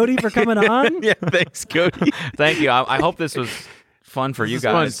 Thanks for Cody for coming on. Yeah, thanks, Cody. Thank you. I hope this was fun for you is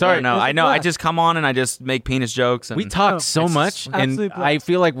guys. fun. Sorry. I know. I just come on and I just make penis jokes. And We talked so much, and absolute I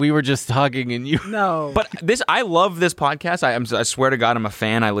feel like we were just talking, and you. No. But I love this podcast. I swear to God, I'm a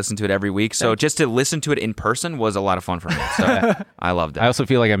fan. I listen to it every week. So just to listen to it in person was a lot of fun for me. So I loved it. I also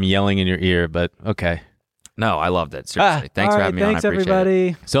feel like I'm yelling in your ear, but okay. No, I loved it. Seriously. Thanks for having me on. I Thanks, appreciate it.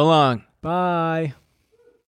 everybody. So long. Bye.